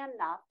going to be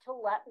enough to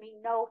let me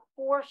know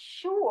for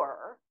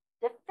sure,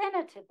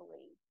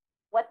 definitively,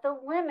 what the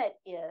limit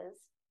is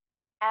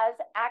as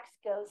x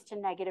goes to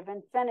negative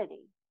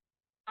infinity.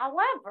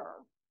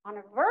 However, on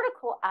a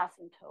vertical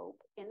asymptote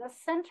in the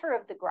center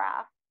of the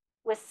graph,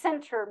 with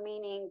center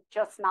meaning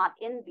just not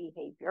in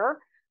behavior,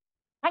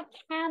 I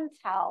can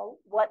tell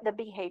what the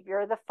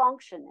behavior of the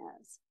function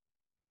is.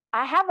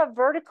 I have a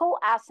vertical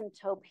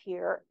asymptote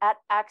here at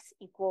x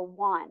equal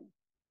 1.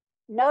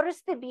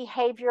 Notice the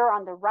behavior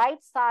on the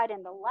right side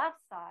and the left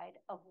side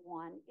of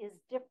 1 is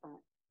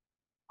different.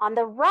 On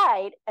the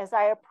right, as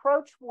I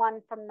approach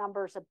 1 from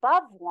numbers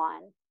above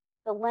 1,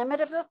 the limit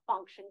of the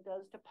function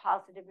goes to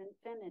positive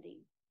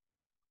infinity.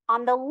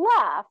 On the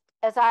left,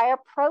 as I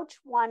approach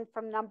 1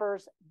 from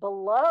numbers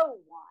below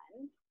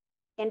 1,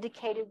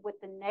 indicated with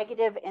the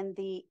negative in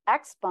the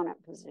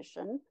exponent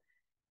position,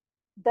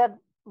 the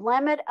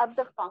limit of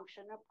the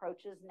function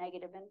approaches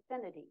negative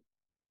infinity.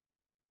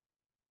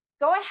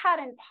 Go ahead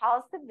and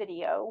pause the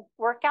video,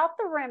 work out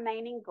the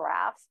remaining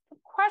graphs,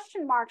 put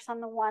question marks on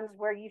the ones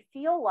where you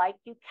feel like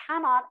you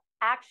cannot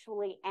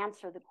actually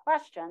answer the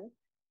question,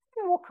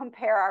 and we'll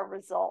compare our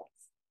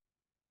results.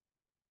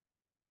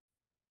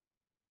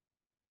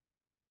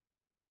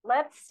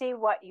 Let's see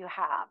what you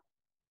have.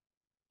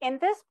 In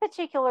this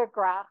particular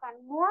graph,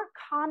 I'm more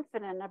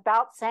confident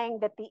about saying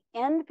that the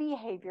end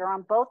behavior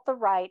on both the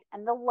right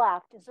and the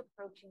left is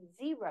approaching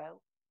 0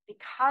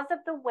 because of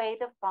the way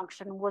the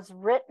function was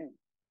written.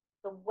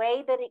 the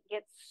way that it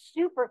gets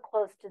super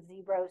close to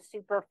zero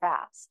super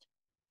fast.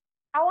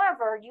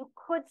 However, you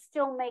could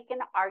still make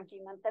an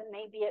argument that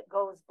maybe it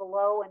goes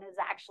below and is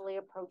actually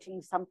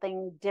approaching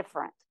something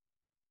different.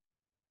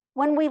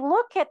 When we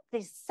look at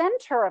the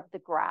center of the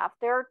graph,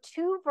 there are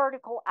two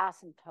vertical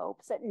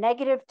asymptotes at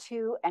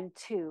 -2 and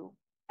 2,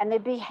 and the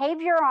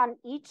behavior on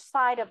each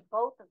side of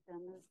both of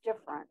them is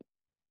different.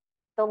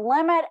 The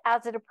limit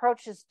as it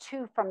approaches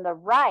 2 from the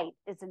right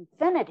is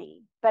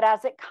infinity, but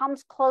as it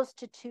comes close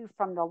to 2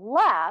 from the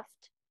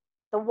left,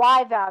 the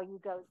y value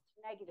goes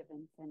to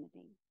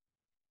 -infinity.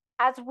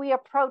 As we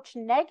approach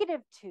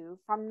 -2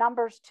 from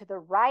numbers to the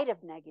right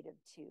of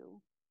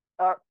 -2,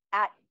 or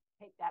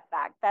take that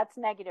back, that's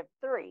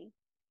 -3.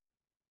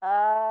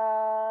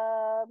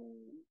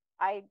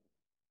 I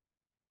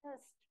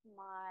missed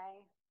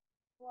my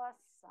plus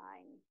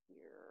sign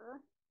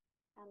here,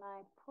 and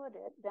I put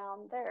it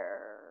down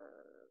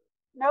there.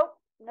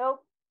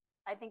 Nope.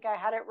 I think I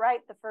had it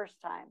right the first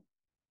time.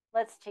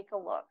 Let's take a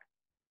look.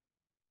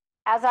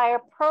 As I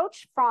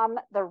approach from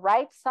the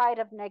right side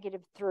of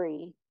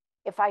 -3,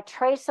 if I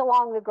trace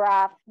along the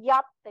graph,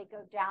 yep, they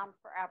go down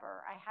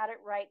forever. I had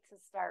it right to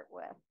start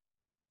with.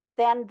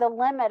 Then the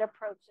limit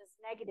approaches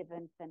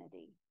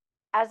 -infinity.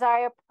 As I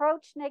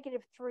approach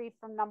 -3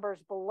 from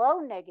numbers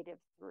below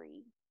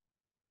 -3,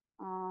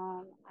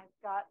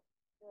 I've got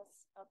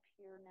this up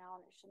here now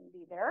and it shouldn't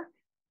be there,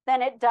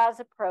 then it does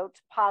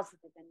approach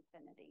positive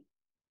infinity.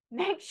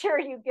 Make sure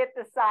you get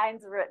the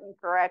signs written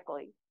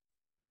correctly.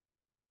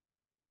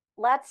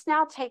 Let's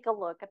now take a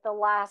look at the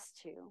last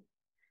two.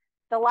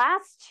 The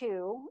last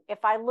two,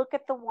 if I look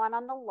at the one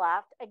on the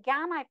left,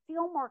 again, I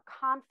feel more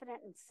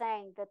confident in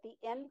saying that the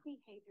end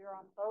behavior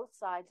on both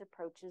sides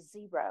approaches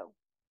 0.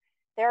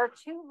 There are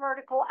two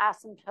vertical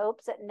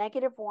asymptotes at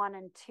 -1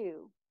 and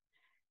 2.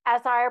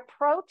 As I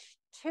approach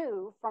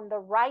 2 from the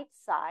right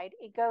side,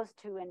 it goes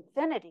to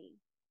infinity.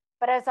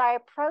 But as I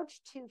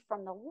approach 2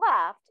 from the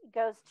left, it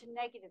goes to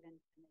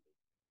 -infinity.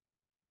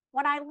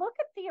 When I look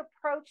at the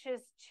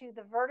approaches to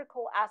the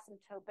vertical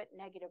asymptote at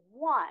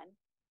 -1,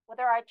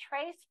 whether I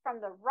trace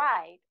from the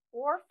right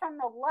or from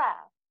the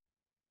left,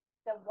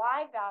 the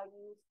y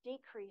values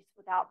decrease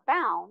without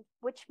bound,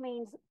 which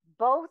means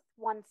both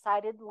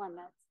one-sided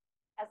limits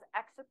as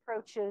x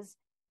approaches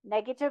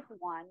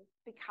 -1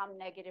 become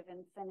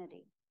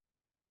 -infinity.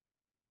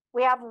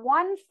 We have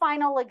one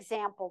final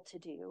example to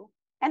do,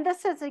 and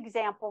this is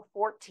example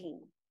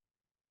 14.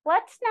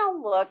 Let's now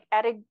look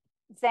at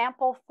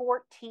example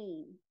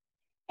 14.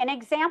 In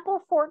example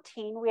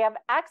 14, we have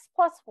x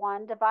plus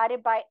 1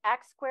 divided by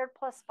x squared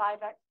plus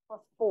 5x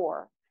plus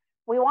 4.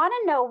 We want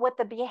to know what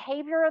the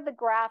behavior of the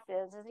graph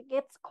is as it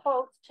gets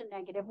close to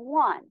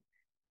 -1.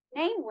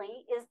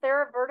 Namely, is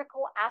there a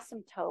vertical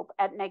asymptote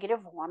at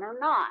 -1 or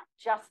not?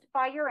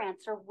 Justify your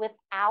answer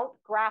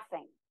without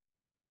graphing.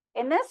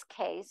 In this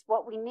case,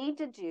 what we need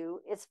to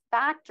do is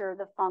factor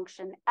the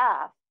function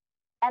f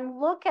and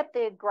look at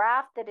the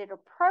graph that it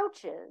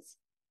approaches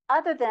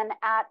other than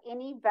at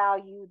any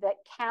value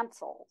that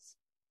cancels.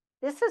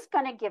 This is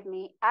going to give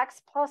me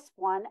x plus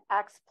 1,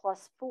 x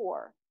plus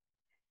 4.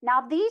 Now,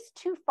 these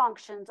two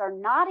functions are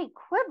not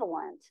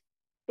equivalent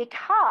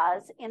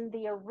because in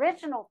the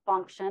original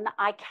function,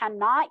 I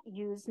cannot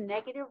use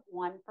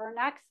 -1 for an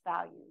x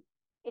value.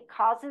 It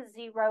causes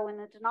 0 in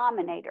the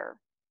denominator.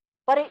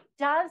 But it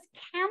does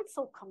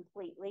cancel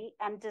completely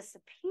and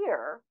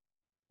disappear,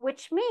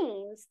 which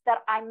means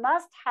that I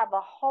must have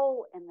a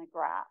hole in the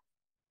graph.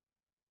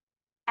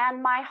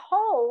 And my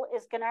hole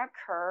is going to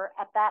occur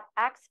at that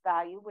x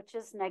value, which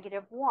is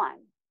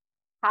 -1.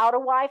 How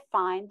do I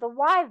find the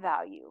y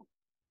value?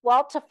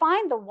 Well, to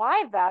find the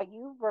y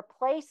value,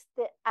 replace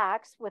the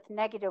x with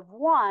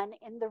 -1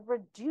 in the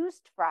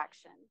reduced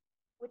fraction,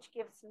 which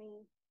gives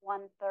me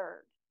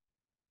 1/3.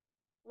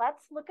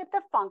 Let's look at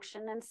the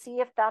function and see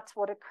if that's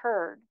what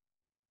occurred.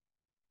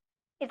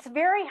 It's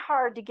very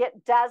hard to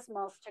get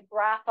Desmos to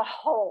graph a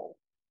hole.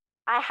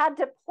 I had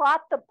to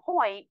plot the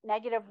point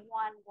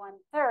 -1,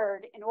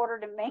 1/3 in order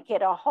to make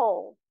it a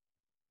hole.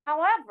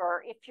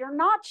 However, if you're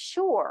not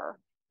sure,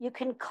 you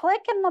can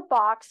click in the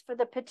box for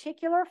the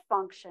particular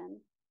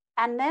function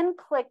and then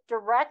click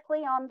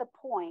directly on the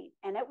point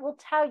and it will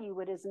tell you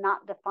it is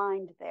not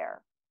defined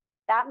there.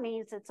 That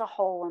means it's a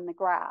hole in the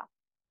graph.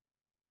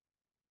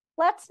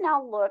 Let's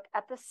now look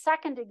at the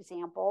second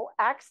example,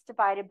 x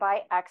divided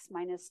by x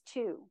minus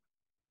 2.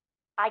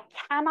 I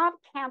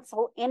cannot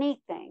cancel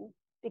anything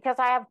because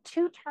I have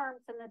two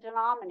terms in the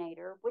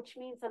denominator, which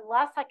means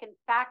unless I can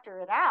factor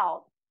it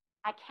out,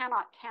 I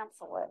cannot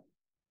cancel it.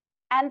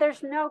 And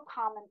there's no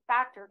common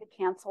factor to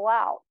cancel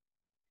out.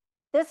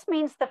 This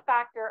means the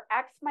factor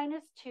x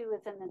minus 2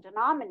 is in the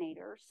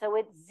denominator, so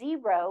it's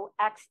 0,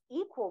 x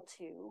equal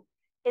to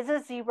is a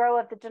 0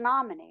 of the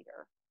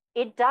denominator.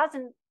 It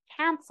doesn't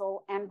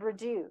cancel and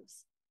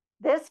reduce.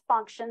 This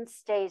function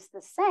stays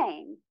the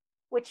same,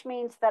 which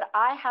means that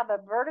I have a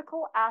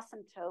vertical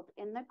asymptote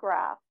in the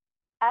graph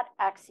at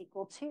x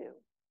equal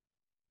 2.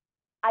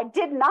 I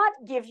did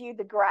not give you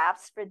the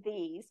graphs for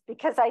these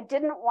because I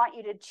didn't want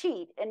you to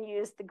cheat and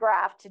use the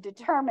graph to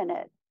determine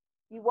it.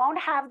 You won't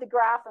have the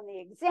graph on the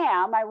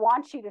exam. I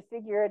want you to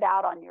figure it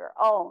out on your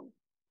own.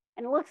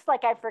 And it looks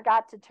like I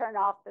forgot to turn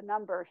off the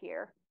number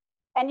here.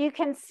 And you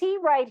can see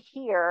right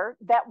here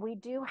that we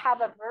do have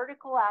a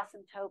vertical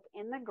asymptote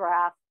in the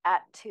graph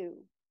at 2.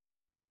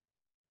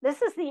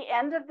 This is the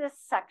end of this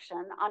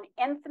section on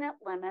infinite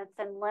limits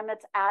and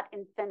limits at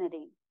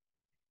infinity.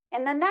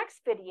 In the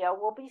next video,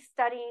 we'll be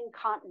studying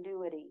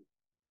continuity.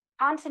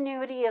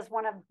 Continuity is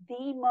one of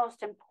the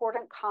most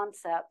important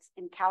concepts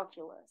in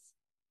calculus.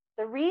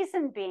 The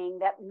reason being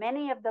that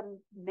many of the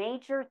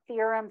major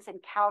theorems in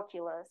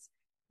calculus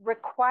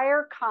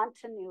require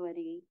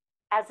continuity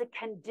as a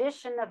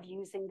condition of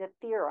using the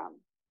theorem.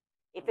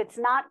 If it's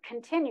not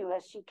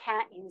continuous, you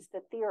can't use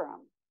the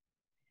theorem.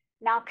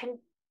 Now,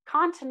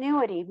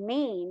 continuity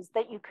means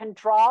that you can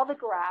draw the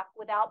graph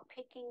without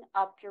picking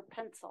up your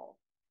pencil,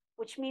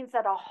 which means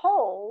that a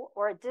hole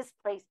or a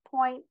displaced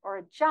point or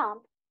a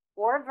jump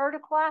or a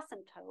vertical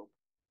asymptote,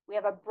 we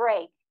have a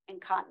break in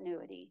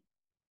continuity.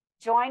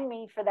 Join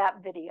me for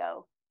that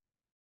video.